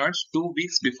retinoids 2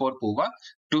 weeks before Puva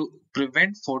to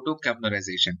prevent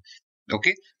photochemirization.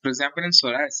 Okay, for example, in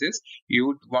psoriasis,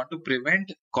 you want to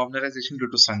prevent commonerization due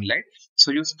to sunlight,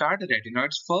 so you start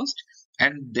retinoids first,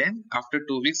 and then after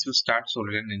 2 weeks, you start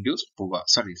Sorlin and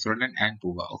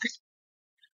Puva. Okay.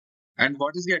 And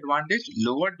what is the advantage?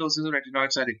 Lower doses of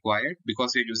retinoids are required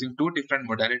because you're using two different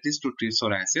modalities to treat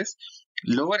psoriasis.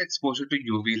 Lower exposure to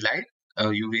UV light,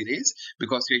 UV rays,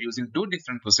 because you're using two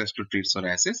different processes to treat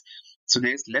psoriasis. So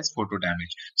there is less photo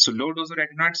damage. So low dose of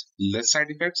retinoids, less side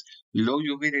effects. Low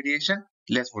UV radiation,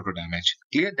 less photo damage.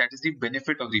 Clear? That is the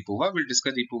benefit of Repuva. We'll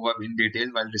discuss Repuva in detail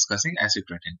while discussing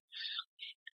acitretin.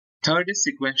 Third is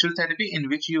sequential therapy, in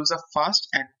which you use a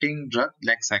fast-acting drug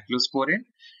like cyclosporin,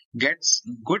 gets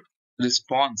good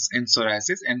response in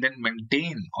psoriasis, and then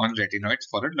maintain on retinoids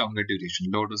for a longer duration,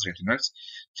 low-dose retinoids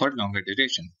for longer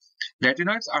duration.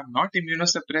 Retinoids are not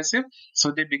immunosuppressive,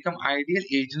 so they become ideal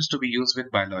agents to be used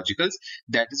with biologicals.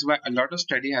 That is why a lot of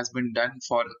study has been done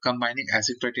for combining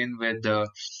acitretin with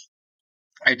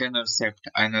etanercept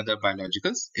and other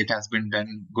biologicals. It has been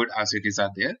done. Good RCTs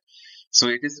are there. So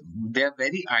they are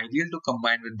very ideal to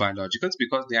combine with biologicals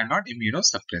because they are not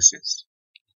immunosuppressives.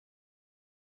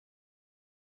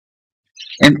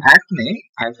 In acne,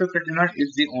 isotretinoin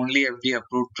is the only FDA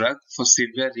approved drug for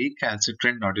severe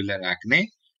recalcitrant nodular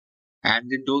acne, and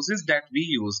the doses that we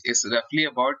use is roughly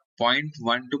about zero point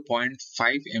 0.1 to zero point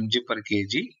 0.5 mg per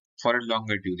kg for a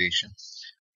longer duration.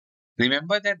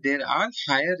 Remember that there are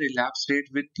higher relapse rate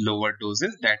with lower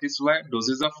doses. That is why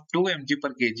doses of 2 mg per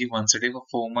kg once a day for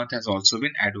 4 months has also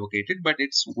been advocated, but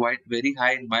it's quite very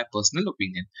high in my personal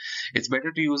opinion. It's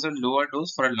better to use a lower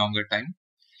dose for a longer time.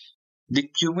 The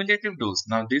cumulative dose.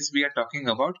 Now this we are talking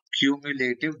about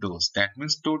cumulative dose. That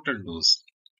means total dose.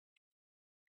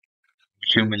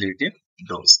 Cumulative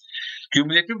dose.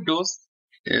 Cumulative dose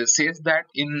says that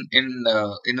in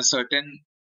a certain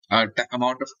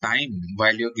amount of time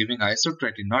while you're giving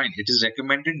isotretinoin, it is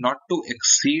recommended not to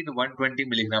exceed 120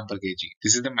 milligram per kg.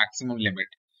 This is the maximum limit.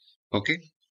 Okay.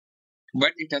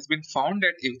 But it has been found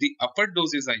that if the upper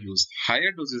doses are used,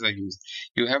 higher doses are used,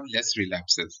 you have less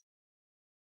relapses.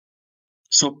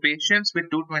 So patients with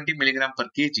 220 milligram per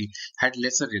kg had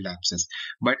lesser relapses,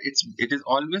 but it is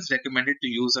always recommended to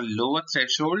use a lower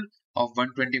threshold of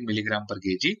 120 milligram per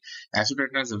kg.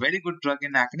 Acitretin is a very good drug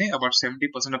in acne. About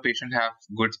 70% of patients have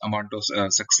good amount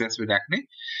of success with acne.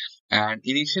 And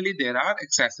initially, there are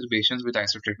exacerbations with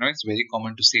isotretinoin. It's very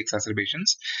common to see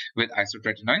exacerbations with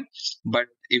isotretinoin, but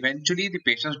eventually the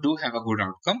patients do have a good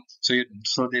outcome.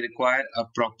 So they require a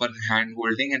proper hand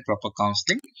holding and proper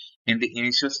counseling in the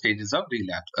initial stages of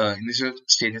relapse, initial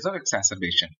stages of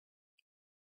exacerbation.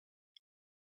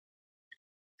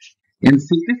 In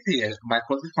CTCL,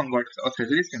 mycosis fungoides or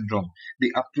Sezary syndrome,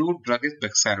 the approved drug is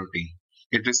bexarotene.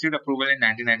 It received approval in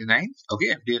 1999,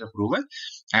 okay, FDA approval,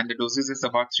 and the dosage is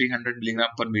about 300 milligram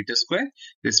per meter square.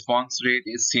 Response rate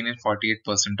is seen in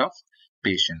 48% of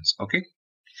patients, okay.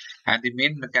 And the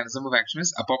main mechanism of action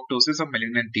is apoptosis of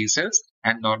malignant T cells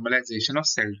and normalization of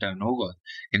cell turnover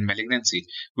in malignancy.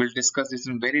 We'll discuss this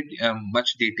in very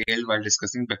much detail while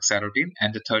discussing bexarotene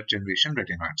and the third generation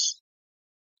retinoids.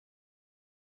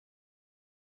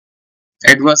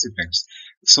 Adverse effects.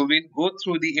 So we'll go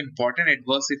through the important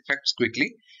adverse effects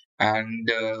quickly, and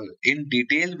in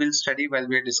detail we'll study while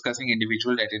we're discussing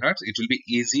individual retinoids. It will be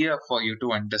easier for you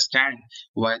to understand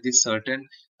why these certain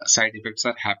side effects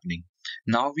are happening.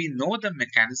 Now we know the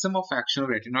mechanism of action of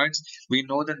retinoids. We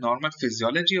know the normal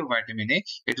physiology of vitamin A.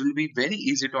 It will be very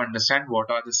easy to understand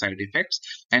what are the side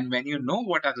effects. And when you know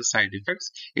what are the side effects,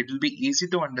 it will be easy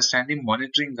to understand the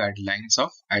monitoring guidelines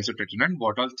of isotretinoin,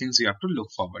 what all things you have to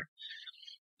look forward.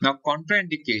 Now,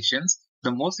 contraindications.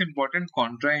 The most important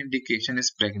contraindication is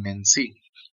pregnancy,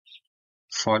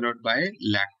 followed by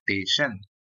lactation.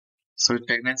 So,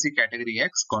 pregnancy category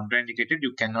X, contraindicated,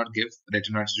 you cannot give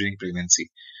retinoids during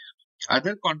pregnancy.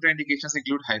 Other contraindications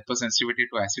include hypersensitivity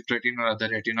to acetretin or other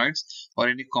retinoids or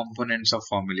any components of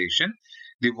formulation.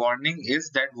 The warning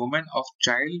is that women of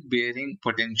childbearing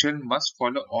potential must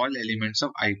follow all elements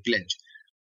of I pledge.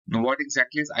 Now, what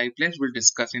exactly is iPledge? We'll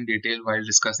discuss in detail while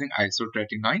discussing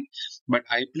isotretinoin. But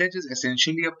iPledge is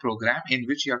essentially a program in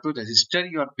which you have to register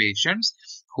your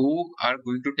patients who are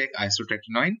going to take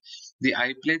isotretinoin. The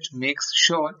iPledge makes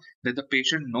sure that the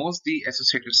patient knows the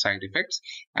associated side effects,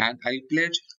 and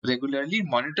iPledge regularly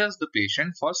monitors the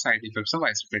patient for side effects of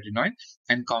isotretinoin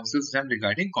and counsels them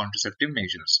regarding contraceptive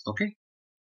measures. Okay.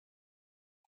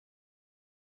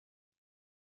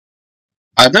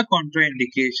 Other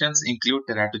contraindications include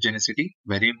teratogenicity,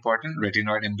 very important,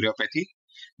 retinoid embryopathy,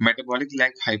 metabolic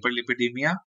like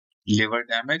hyperlipidemia, liver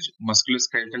damage,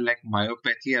 musculoskeletal like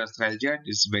myopathy, arthralgia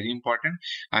is very important.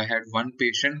 I had one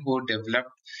patient who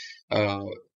developed uh,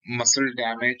 muscle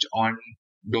damage on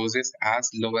doses as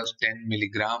low as 10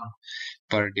 milligram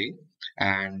per day.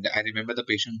 And I remember the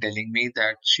patient telling me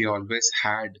that she always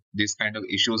had these kind of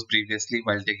issues previously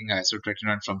while taking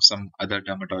isotretinoin from some other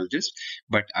dermatologist.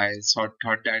 But I thought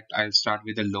that I'll start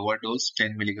with a lower dose,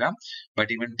 10 milligram.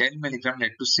 But even 10 milligram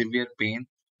led to severe pain,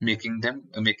 making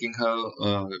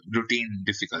her routine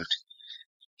difficult.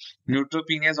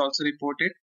 Neutropenia is also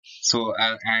reported. So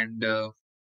and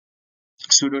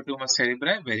pseudotumor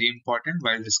cerebri, very important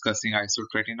while discussing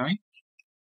isotretinoin.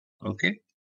 Okay.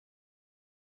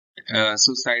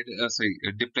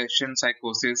 Depression,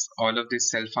 psychosis, all of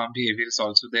this self-harm behavior is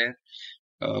also there.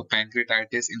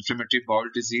 Pancreatitis, inflammatory bowel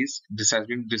disease, this has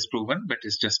been disproven, but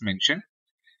it's just mentioned.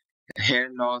 Hair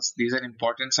loss, these are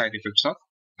important side effects of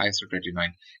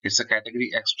isotretinoin. It's a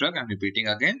category X drug, I'm repeating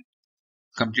again,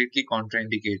 completely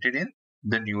contraindicated in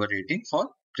the newer rating for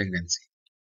pregnancy.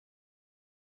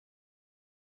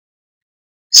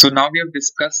 So now we have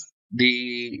discussed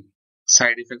the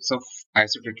side effects of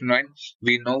isotretinoin.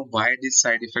 We know why these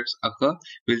side effects occur.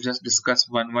 We'll just discuss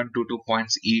two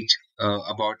points each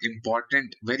about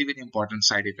important, very, very important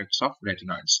side effects of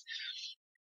retinoids.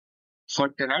 For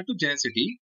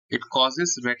teratogenicity, it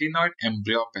causes retinoid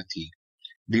embryopathy.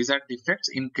 These are defects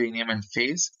in cranium and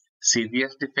face,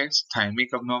 CVS defects,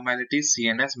 thymic abnormalities,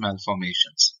 CNS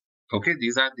malformations. Okay,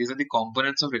 these are the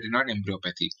components of retinoid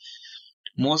embryopathy.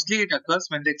 Mostly it occurs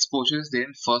when the exposure is there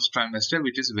in first trimester,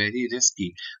 which is very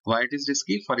risky. Why it is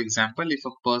risky? For example, if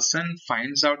a person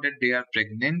finds out that they are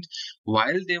pregnant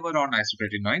while they were on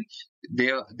isotretinoin,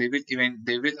 they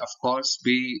will of course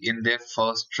be in their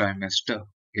first trimester,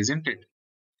 isn't it?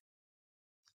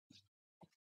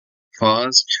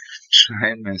 First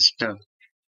trimester.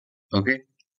 Okay.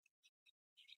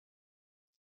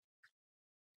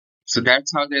 So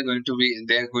that's how they're going to be.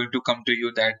 They're going to come to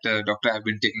you that doctor, I've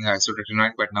been taking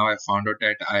isotretinoin, but now I found out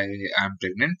that I am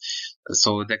pregnant.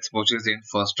 So the exposure is in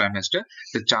first trimester.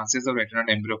 The chances of retinoid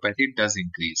embryopathy does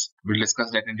increase. We'll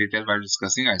discuss that in detail while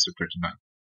discussing isotretinoin.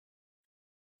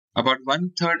 About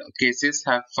one third of cases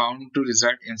have found to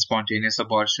result in spontaneous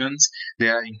abortions.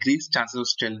 There are increased chances of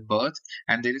stillbirth,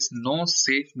 and there is no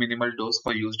safe minimal dose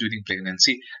for use during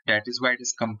pregnancy. That is why it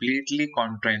is completely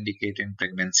contraindicated in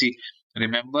pregnancy.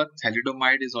 Remember,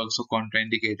 thalidomide is also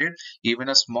contraindicated. Even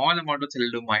a small amount of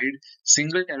thalidomide,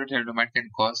 single thalidomide can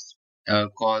cause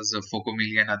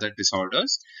phocomelia and other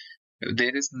disorders.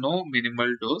 There is no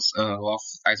minimal dose of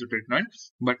isotretinoin,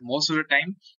 but most of the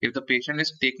time, if the patient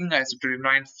is taking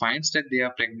isotretinoin, finds that they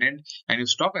are pregnant, and you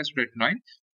stop isotretinoin,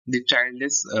 the child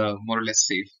is more or less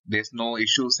safe. There's no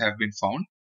issues have been found.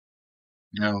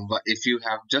 But if you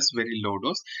have just very low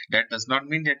dose, that does not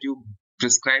mean that you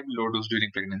prescribe low dose during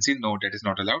pregnancy. No, that is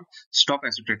not allowed. Stop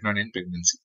isotretinoin in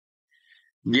pregnancy.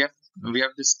 We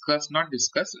have discussed, not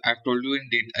discussed, I've told you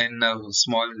in a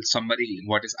small summary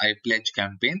what is iPledge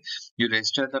campaign. You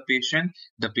register the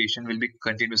patient will be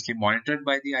continuously monitored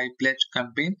by the iPledge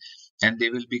campaign, and they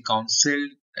will be counseled.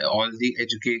 All the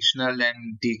educational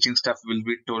and teaching stuff will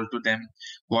be told to them,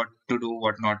 what to do,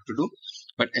 what not to do.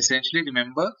 But essentially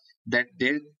remember that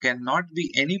there cannot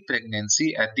be any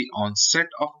pregnancy at the onset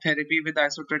of therapy with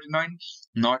isotretinoin,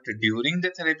 not during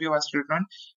the therapy of isotretinoin,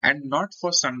 and not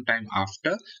for some time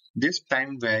after. This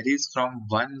time varies from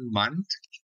 1 month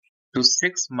to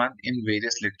 6 months in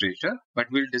various literature,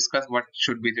 but we'll discuss what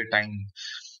should be the time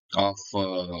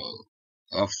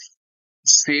of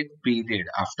safe period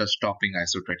after stopping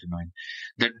isotretinoin.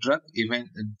 The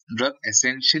drug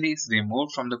essentially is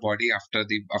removed from the body after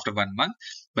 1 month,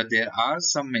 but there are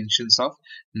some mentions of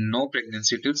no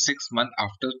pregnancy till 6 months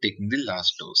after taking the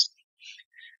last dose.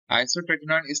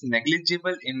 Isotretinoin is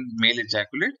negligible in male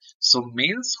ejaculate, so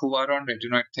males who are on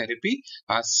retinoid therapy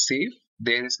are safe.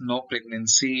 There is no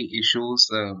pregnancy issues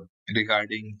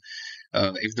regarding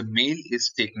if the male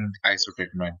is taking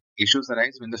isotretinoin. Issues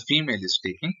arise when the female is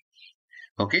taking.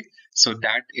 Okay, so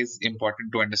that is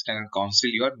important to understand and counsel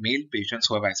your male patients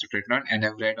who have isotretinoin and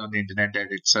have read on the internet that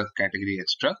it's a category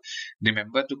extra.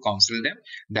 Remember to counsel them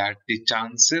that the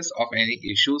chances of any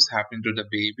issues happening to the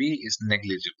baby is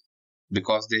negligible,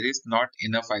 because there is not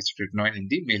enough isotretinoin in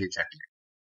the male ejaculate.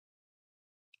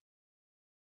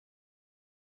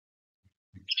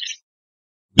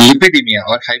 Lipidemia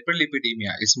or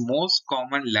hyperlipidemia is most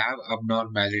common lab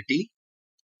abnormality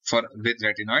for with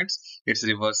retinoids. It's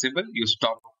reversible. You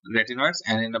stop retinoids,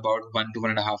 and in about 1 to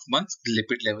 1.5 months, the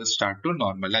lipid levels start to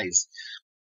normalize.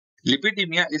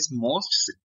 Lipidemia is most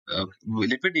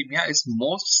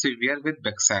severe with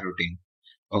bexarotene.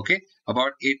 Okay,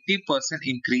 about 80%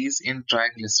 increase in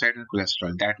triglyceride and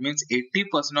cholesterol. That means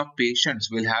 80% of patients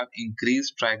will have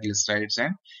increased triglycerides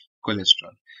and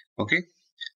cholesterol. Okay,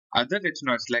 other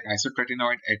retinoids like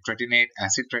isotretinoid, etretinate,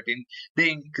 acitretin, they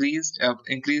increase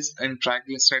in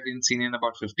triglyceride in seen in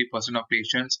about 50% of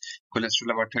patients,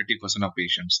 cholesterol about 30% of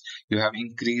patients. You have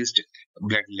increased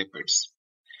blood lipids.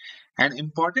 An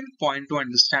important point to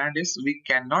understand is we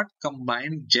cannot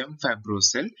combine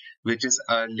gemfibrozil, which is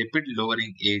a lipid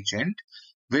lowering agent,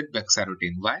 with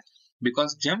bexarotene. Why?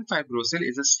 Because gemfibrozil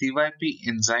is a CYP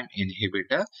enzyme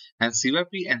inhibitor, and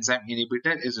CYP enzyme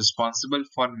inhibitor is responsible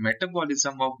for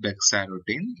metabolism of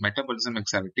bexarotene.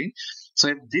 So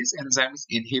if this enzyme is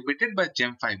inhibited by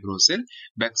gemfibrozil,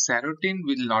 bexarotene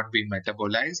will not be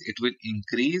metabolized. It will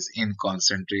increase in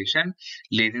concentration,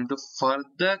 leading to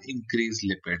further increased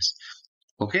lipids.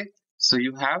 Okay, so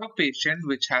you have a patient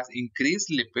which has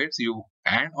increased lipids, you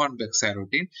and on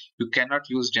bexarotene, you cannot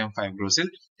use gemfibrozil.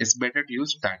 It's better to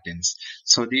use statins.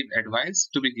 So the advice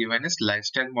to be given is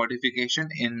lifestyle modification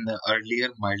in the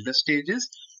earlier milder stages,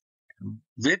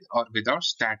 with or without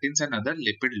statins and other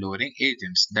lipid lowering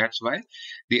agents. That's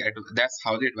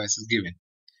how the advice is given.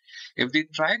 If the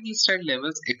triglyceride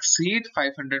levels exceed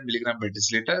 500 milligram per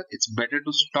deciliter, it's better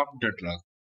to stop the drug.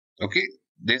 Okay,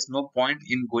 there's no point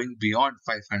in going beyond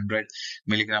 500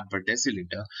 milligram per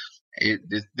deciliter.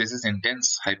 This is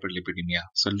intense hyperlipidemia.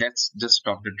 So let's just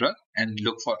stop the drug and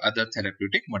look for other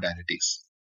therapeutic modalities.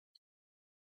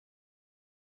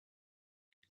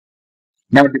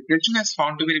 Now, depression is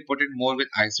found to be reported more with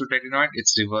isotretinoid.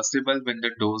 It's reversible when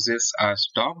the doses are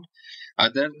stopped.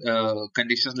 Other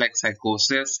conditions like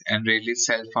psychosis and rarely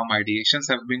self-harm ideations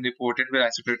have been reported with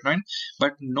isotretinoid,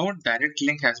 but no direct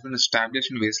link has been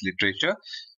established in various literature.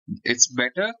 It's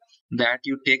better that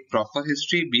you take proper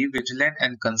history, be vigilant,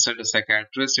 and consult a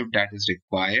psychiatrist if that is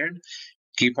required.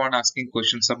 Keep on asking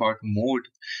questions about mood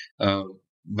uh,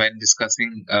 when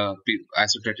discussing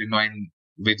isotretinoin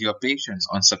with your patients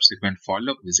on subsequent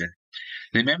follow-up visit.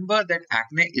 Remember that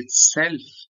acne itself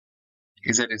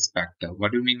is a risk factor.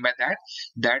 What do you mean by that?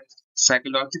 That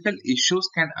psychological issues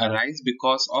can arise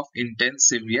because of intense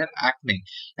severe acne.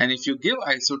 And if you give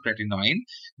isotretinoin,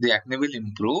 the acne will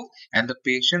improve and the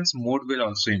patient's mood will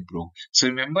also improve. So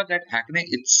remember that acne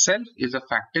itself is a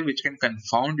factor which can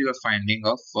confound your finding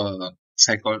of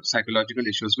psychological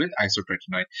issues with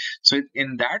isotretinoin. So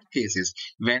in that cases,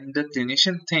 when the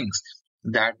clinician thinks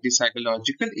that the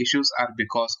psychological issues are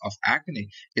because of acne,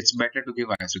 it's better to give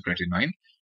isotretinoin.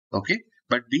 Okay,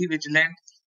 but be vigilant.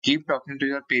 Keep talking to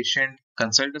your patient.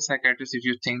 Consult a psychiatrist if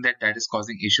you think that that is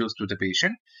causing issues to the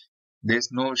patient. There's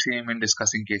no shame in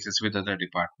discussing cases with other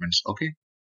departments. Okay,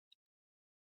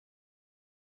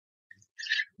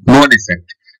 known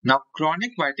effect. Now,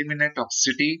 chronic vitamin A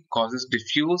toxicity causes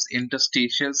diffuse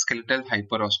interstitial skeletal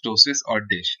hyperostosis or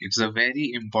DISH. It's a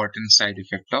very important side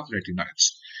effect of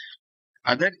retinoids.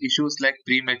 Other issues like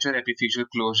premature epiphyseal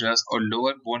closures or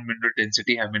lower bone mineral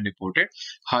density have been reported.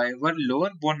 However, lower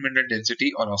bone mineral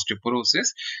density or osteoporosis,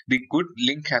 the good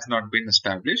link has not been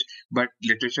established, but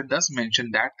literature does mention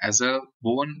that as a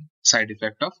bone side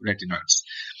effect of retinoids.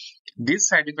 This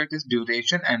side effect is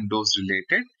duration and dose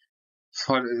related.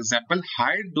 For example,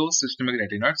 high dose systemic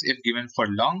retinoids, if given for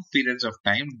long periods of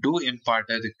time, do impart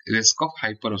a risk of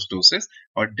hyperostosis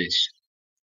or DISH.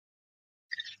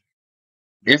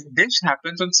 If this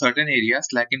happens on certain areas,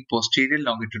 like in posterior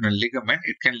longitudinal ligament,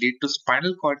 it can lead to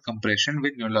spinal cord compression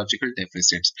with neurological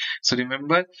deficits. So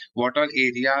remember what all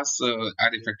areas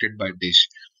are affected by DISH.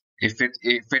 If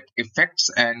it affects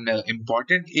an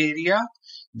important area,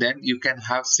 then you can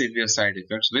have severe side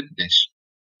effects with DISH.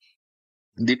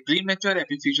 The premature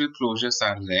epiphyseal closures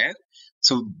are rare,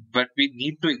 so but we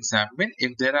need to examine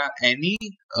if there are any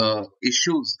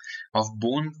issues of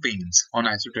bone pains on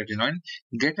isotretinoin.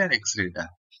 Get an X-ray done.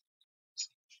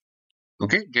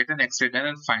 Okay, get an X-ray done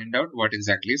and find out what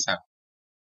exactly is happening.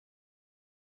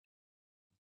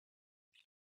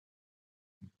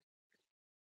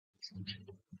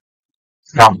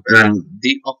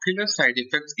 The ocular side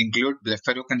effects include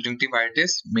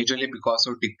blepharoconjunctivitis, majorly because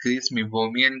of decreased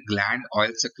meibomian gland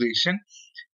oil secretion,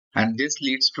 and this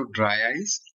leads to dry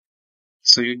eyes.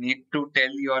 So you need to tell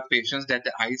your patients that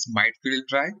the eyes might feel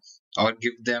dry, or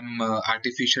give them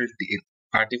artificial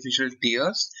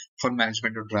tears for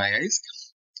management of dry eyes.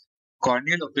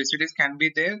 Corneal opacities can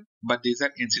be there, but these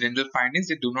are incidental findings.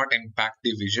 They do not impact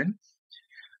the vision.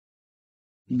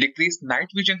 Decreased night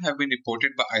vision have been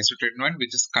reported by isotretinoin,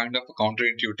 which is kind of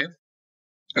counterintuitive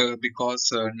because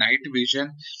night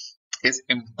vision is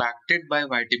impacted by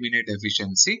vitamin A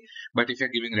deficiency. But if you're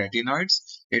giving retinoids,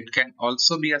 it can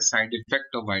also be a side effect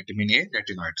of vitamin A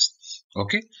retinoids.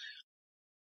 Okay,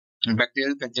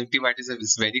 bacterial conjunctivitis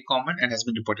is very common and has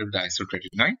been reported with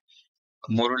isotretinoin.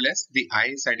 More or less, the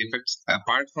eye side effects,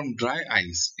 apart from dry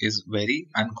eyes, is very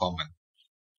uncommon.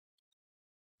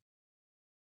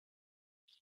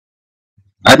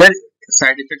 Other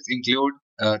side effects include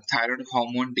thyroid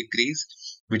hormone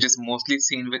decrease, which is mostly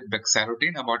seen with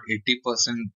bexarotene. About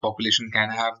 80% population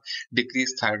can have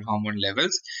decreased thyroid hormone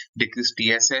levels, decreased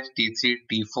TSH, T3,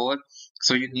 T4.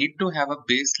 So you need to have a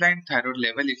baseline thyroid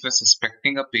level if you're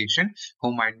suspecting a patient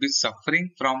who might be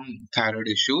suffering from thyroid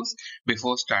issues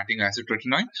before starting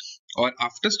isotretinoin, or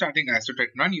after starting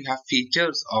isotretinoin, you have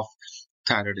features of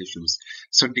thyroid issues.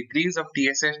 So decrease of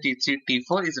TSH, T3,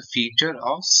 T4 is a feature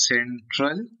of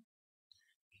central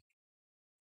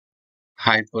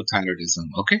hypothyroidism.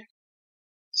 Okay.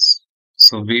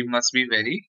 So we must be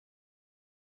very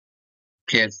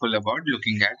careful about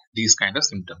looking at these kind of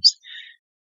symptoms.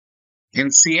 In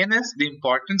CNS, the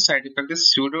important side effect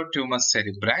is pseudotumor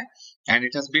cerebri, and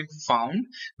it has been found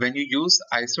when you use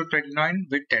isotretinoin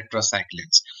with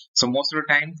tetracyclines. So most of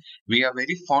the time, we are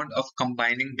very fond of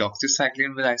combining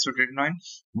doxycycline with isotretinoin,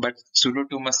 but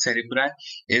pseudotumor cerebri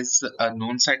is a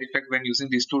known side effect when using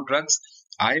these two drugs.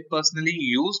 I personally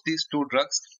use these two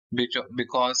drugs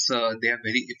because they are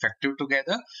very effective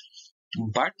together,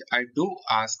 but I do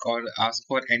ask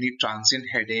for any transient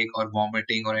headache or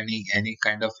vomiting or any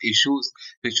kind of issues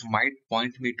which might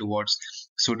point me towards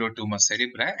pseudotumor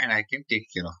cerebri, and I can take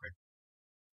care of it.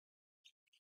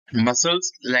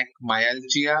 Muscles like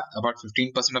myalgia, about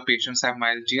 15% of patients have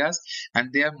myalgias,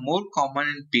 and they are more common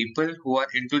in people who are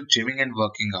into gymming and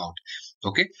working out.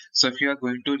 Okay, so if you are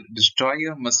going to destroy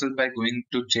your muscle by going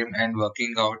to gym and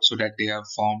working out so that they are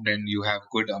formed and you have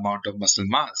good amount of muscle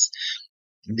mass,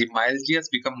 the myalgias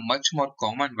become much more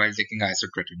common while taking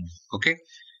isotretinoin. Okay,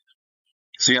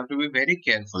 so you have to be very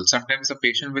careful. Sometimes a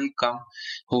patient will come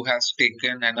who has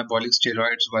taken anabolic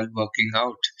steroids while working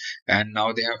out, and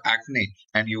now they have acne,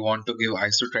 and you want to give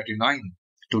isotretinoin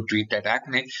to treat that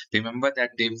acne. Remember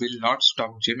that they will not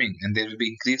stop gymming, and there will be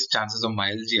increased chances of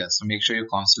myalgia. So make sure you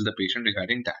consult the patient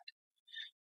regarding that.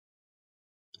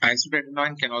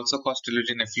 Isotretinoin can also cause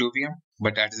telogen effluvium,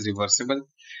 but that is reversible.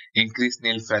 Increased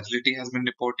nail fragility has been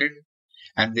reported,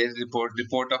 and there is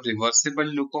report of reversible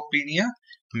leukopenia,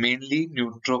 mainly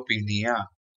neutropenia,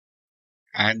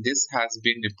 and this has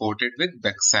been reported with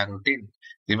bexarotene.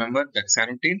 Remember,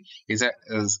 bexarotene is a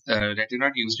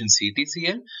retinoid used in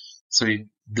CTCL, So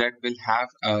blood will have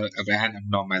an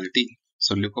abnormality.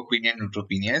 So leukopenia and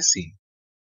neutropenia is seen.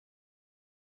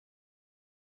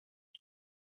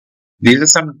 These are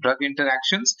some drug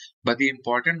interactions, but the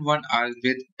important one are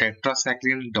with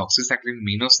tetracycline, doxycycline,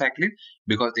 minocycline,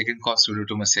 because they can cause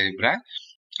pseudotumor cerebri.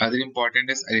 Other important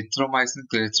is erythromycin,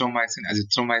 clarithromycin,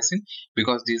 azithromycin,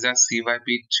 because these are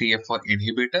CYP3A4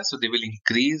 inhibitors, so they will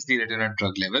increase the retinoid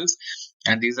drug levels.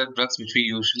 And these are drugs which we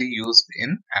usually use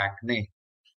in acne.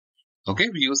 Okay,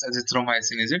 we use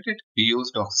azithromycin, isn't it? We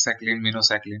use doxycycline,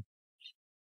 minocycline.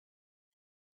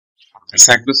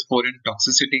 Cyclosporin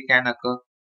toxicity can occur.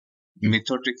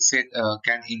 Methotrexate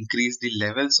can increase the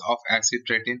levels of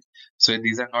acitretin. So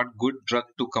these are not good drug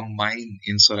to combine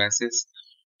in psoriasis.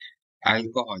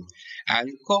 Alcohol.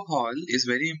 Alcohol is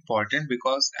very important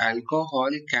because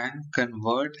alcohol can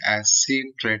convert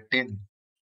acitretin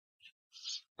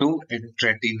to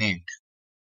etretinate.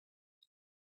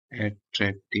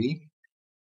 Etretinate.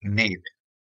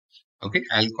 Okay,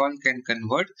 alcohol can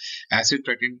convert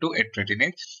acitretin to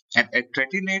etretinate, and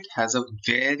etretinate has a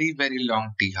very, very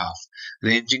long T half,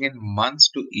 ranging in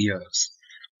months to years.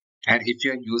 And if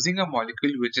you are using a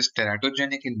molecule which is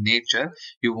teratogenic in nature,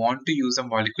 you want to use a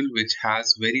molecule which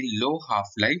has very low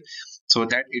half-life so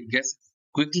that it gets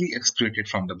quickly excreted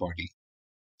from the body.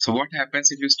 So what happens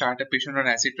if you start a patient on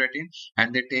acitretin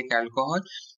and they take alcohol?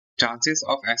 Chances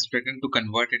of acitretin to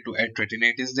convert into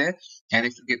etretinate is there, and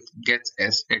if it gets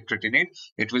etretinate,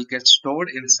 it will get stored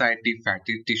inside the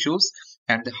fatty tissues,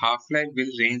 and the half-life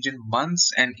will range in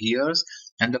months and years,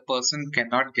 and the person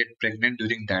cannot get pregnant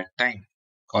during that time,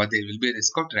 or there will be a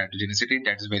risk of teratogenicity.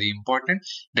 That is very important.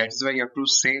 That is why you have to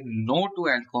say no to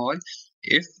alcohol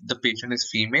if the patient is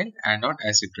female and not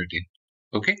acitretin.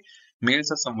 Okay, males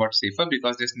are somewhat safer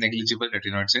because there's negligible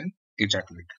retinoids in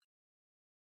ejaculate.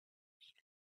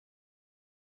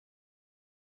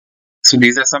 So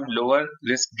these are some lower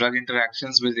risk drug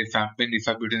interactions with rifampin,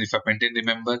 rifabutin, rifapentin.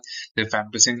 Remember,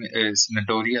 rifampicin is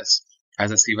notorious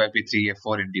as a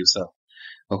CYP3A4 inducer.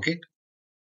 Okay.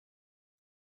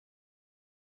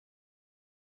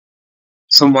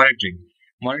 So monitoring.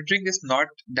 Monitoring is not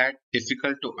that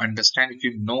difficult to understand if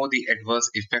you know the adverse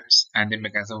effects and the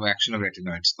mechanism of action of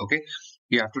retinoids. Okay.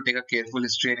 You have to take a careful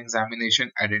history and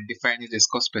examination, identify any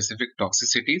risk of specific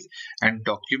toxicities, and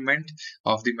document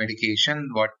of the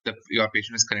medication what your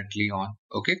patient is currently on.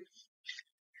 Okay.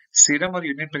 Serum or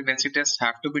urine pregnancy tests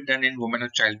have to be done in women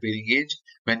of childbearing age.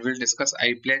 When we'll discuss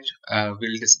eye pledge,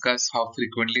 we'll discuss how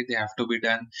frequently they have to be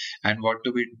done and what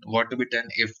to be done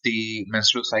if the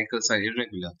menstrual cycles are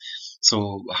irregular.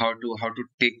 So how to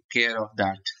take care of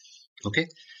that. Okay.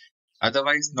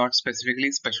 Otherwise, not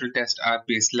specifically, special tests are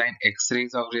baseline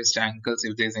X-rays of wrist, ankles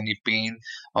if there's any pain,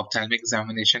 ophthalmic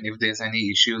examination if there's any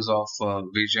issues of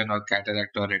vision or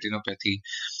cataract or retinopathy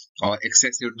or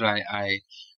excessive dry eye.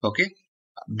 Okay.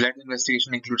 Blood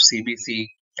investigation includes CBC,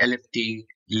 LFT,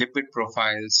 lipid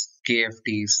profiles,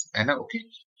 KFTs, and okay,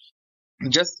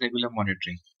 just regular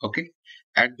monitoring. Okay,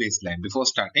 at baseline before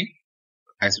starting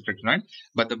isotretinoin.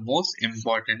 But the most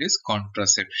important is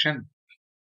contraception.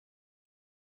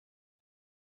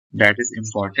 That is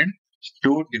important.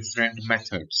 Two different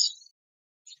methods.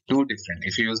 Two different.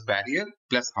 If you use barrier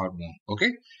plus hormone,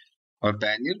 okay, or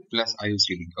barrier plus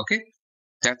IUCD, okay.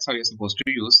 That's how you're supposed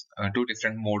to use two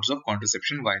different modes of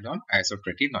contraception while on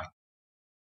isotretinoin.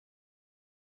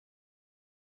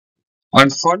 On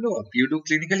follow-up, you do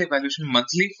clinical evaluation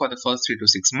monthly for the first 3 to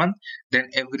 6 months,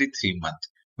 then every 3 months,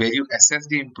 where you assess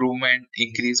the improvement,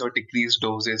 increase or decrease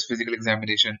doses, physical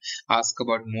examination, ask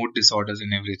about mood disorders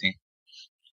and everything.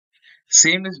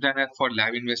 Same is done as for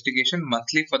lab investigation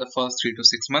monthly for the first 3 to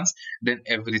 6 months, then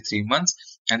every 3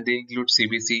 months, and they include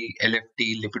CBC,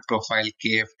 LFT, lipid profile,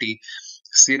 KFT,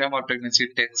 serum or pregnancy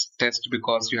test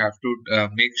because you have to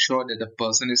make sure that the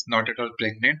person is not at all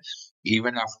pregnant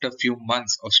even after a few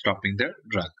months of stopping the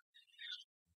drug.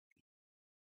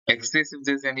 X-rays if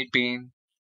there's any pain,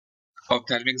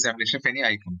 ophthalmic examination if any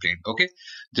eye complaint. Okay,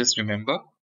 just remember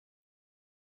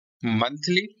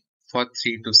monthly for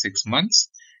 3 to 6 months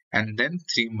and then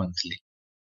 3 monthly.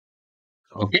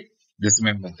 Okay, just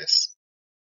remember this.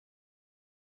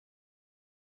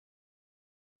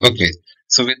 Okay,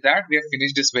 so with that, we have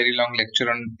finished this very long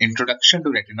lecture on introduction to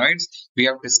retinoids. We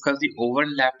have discussed the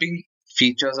overlapping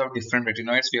features of different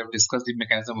retinoids. We have discussed the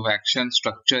mechanism of action,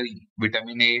 structure,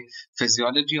 vitamin A,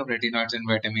 physiology of retinoids and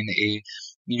vitamin A,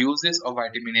 uses of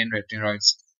vitamin A in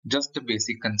retinoids, just the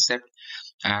basic concept,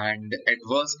 and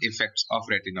adverse effects of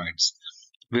retinoids.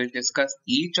 We'll discuss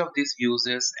each of these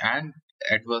uses and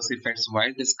adverse effects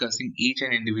while discussing each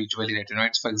and individually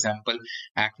retinoids. For example,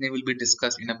 acne will be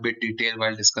discussed in a bit detail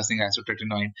while discussing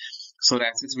isotretinoin.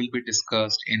 Psoriasis will be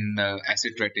discussed in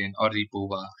acitretin or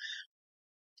Ripuva.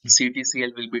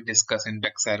 CTCL will be discussed in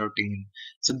bexarotene.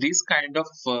 So these kind of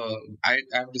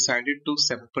I've decided to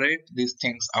separate these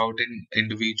things out in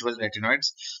individual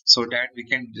retinoids so that we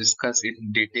can discuss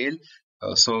in detail,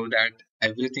 so that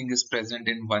everything is present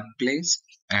in one place.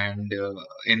 And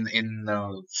in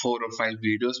 4 or 5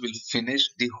 videos, we'll finish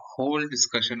the whole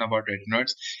discussion about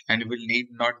retinoids, and you will need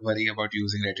not worry about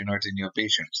using retinoids in your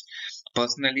patients.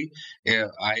 Personally,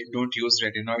 I don't use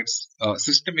retinoids,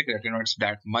 systemic retinoids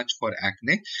that much for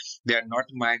acne. They are not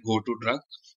my go-to drug.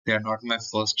 They are not my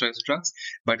first choice drugs.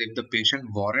 But if the patient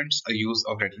warrants a use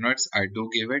of retinoids, I do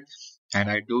give it, and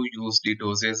I do use the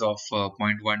doses of zero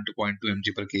point 0.1 to zero point 0.2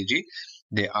 mg per kg.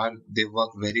 They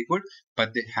work very good,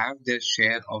 but they have their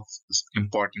share of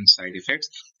important side effects,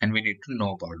 and we need to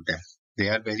know about them. They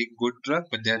are very good drug,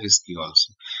 but they are risky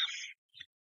also.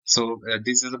 So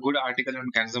this is a good article on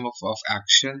mechanism of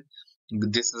action.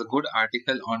 This is a good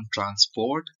article on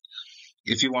transport.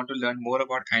 If you want to learn more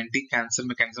about anti-cancer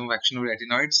mechanism of action of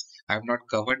retinoids, I have not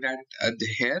covered that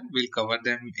here. We'll cover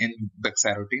them in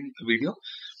bexarotene video.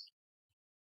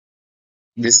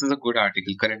 This is a good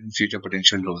article, current and future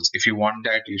potential roles. If you want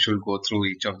that, you should go through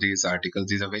each of these articles.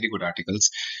 These are very good articles.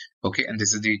 Okay, and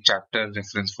this is the chapter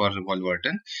reference for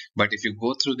Wolverton. But if you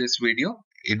go through this video,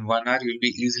 in 1 hour, you'll be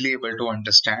easily able to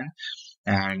understand.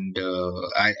 And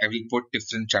I will put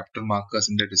different chapter markers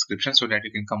in the description so that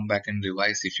you can come back and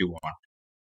revise if you want.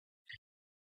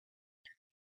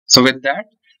 So with that,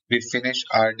 we finish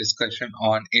our discussion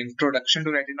on introduction to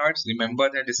retinoids. Remember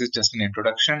that this is just an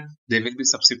introduction. There will be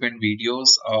subsequent videos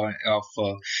of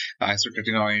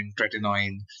isotretinoin,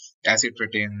 tretinoin,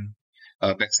 acitretin,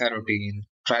 bexarotene,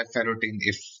 triferotene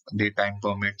if the time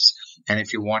permits, and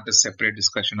if you want a separate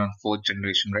discussion on 4th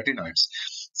generation retinoids.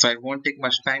 So I won't take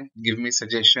much time. Give me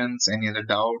suggestions, any other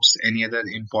doubts, any other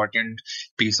important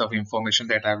piece of information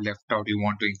that I've left out you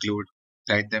want to include,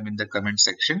 write them in the comment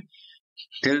section.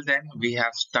 Till then, we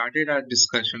have started our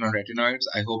discussion on retinoids.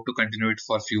 I hope to continue it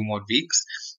for a few more weeks,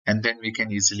 and then we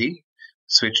can easily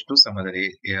switch to some other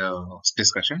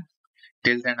discussion.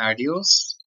 Till then,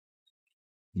 adios,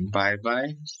 bye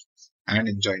bye, and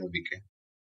enjoy your weekend.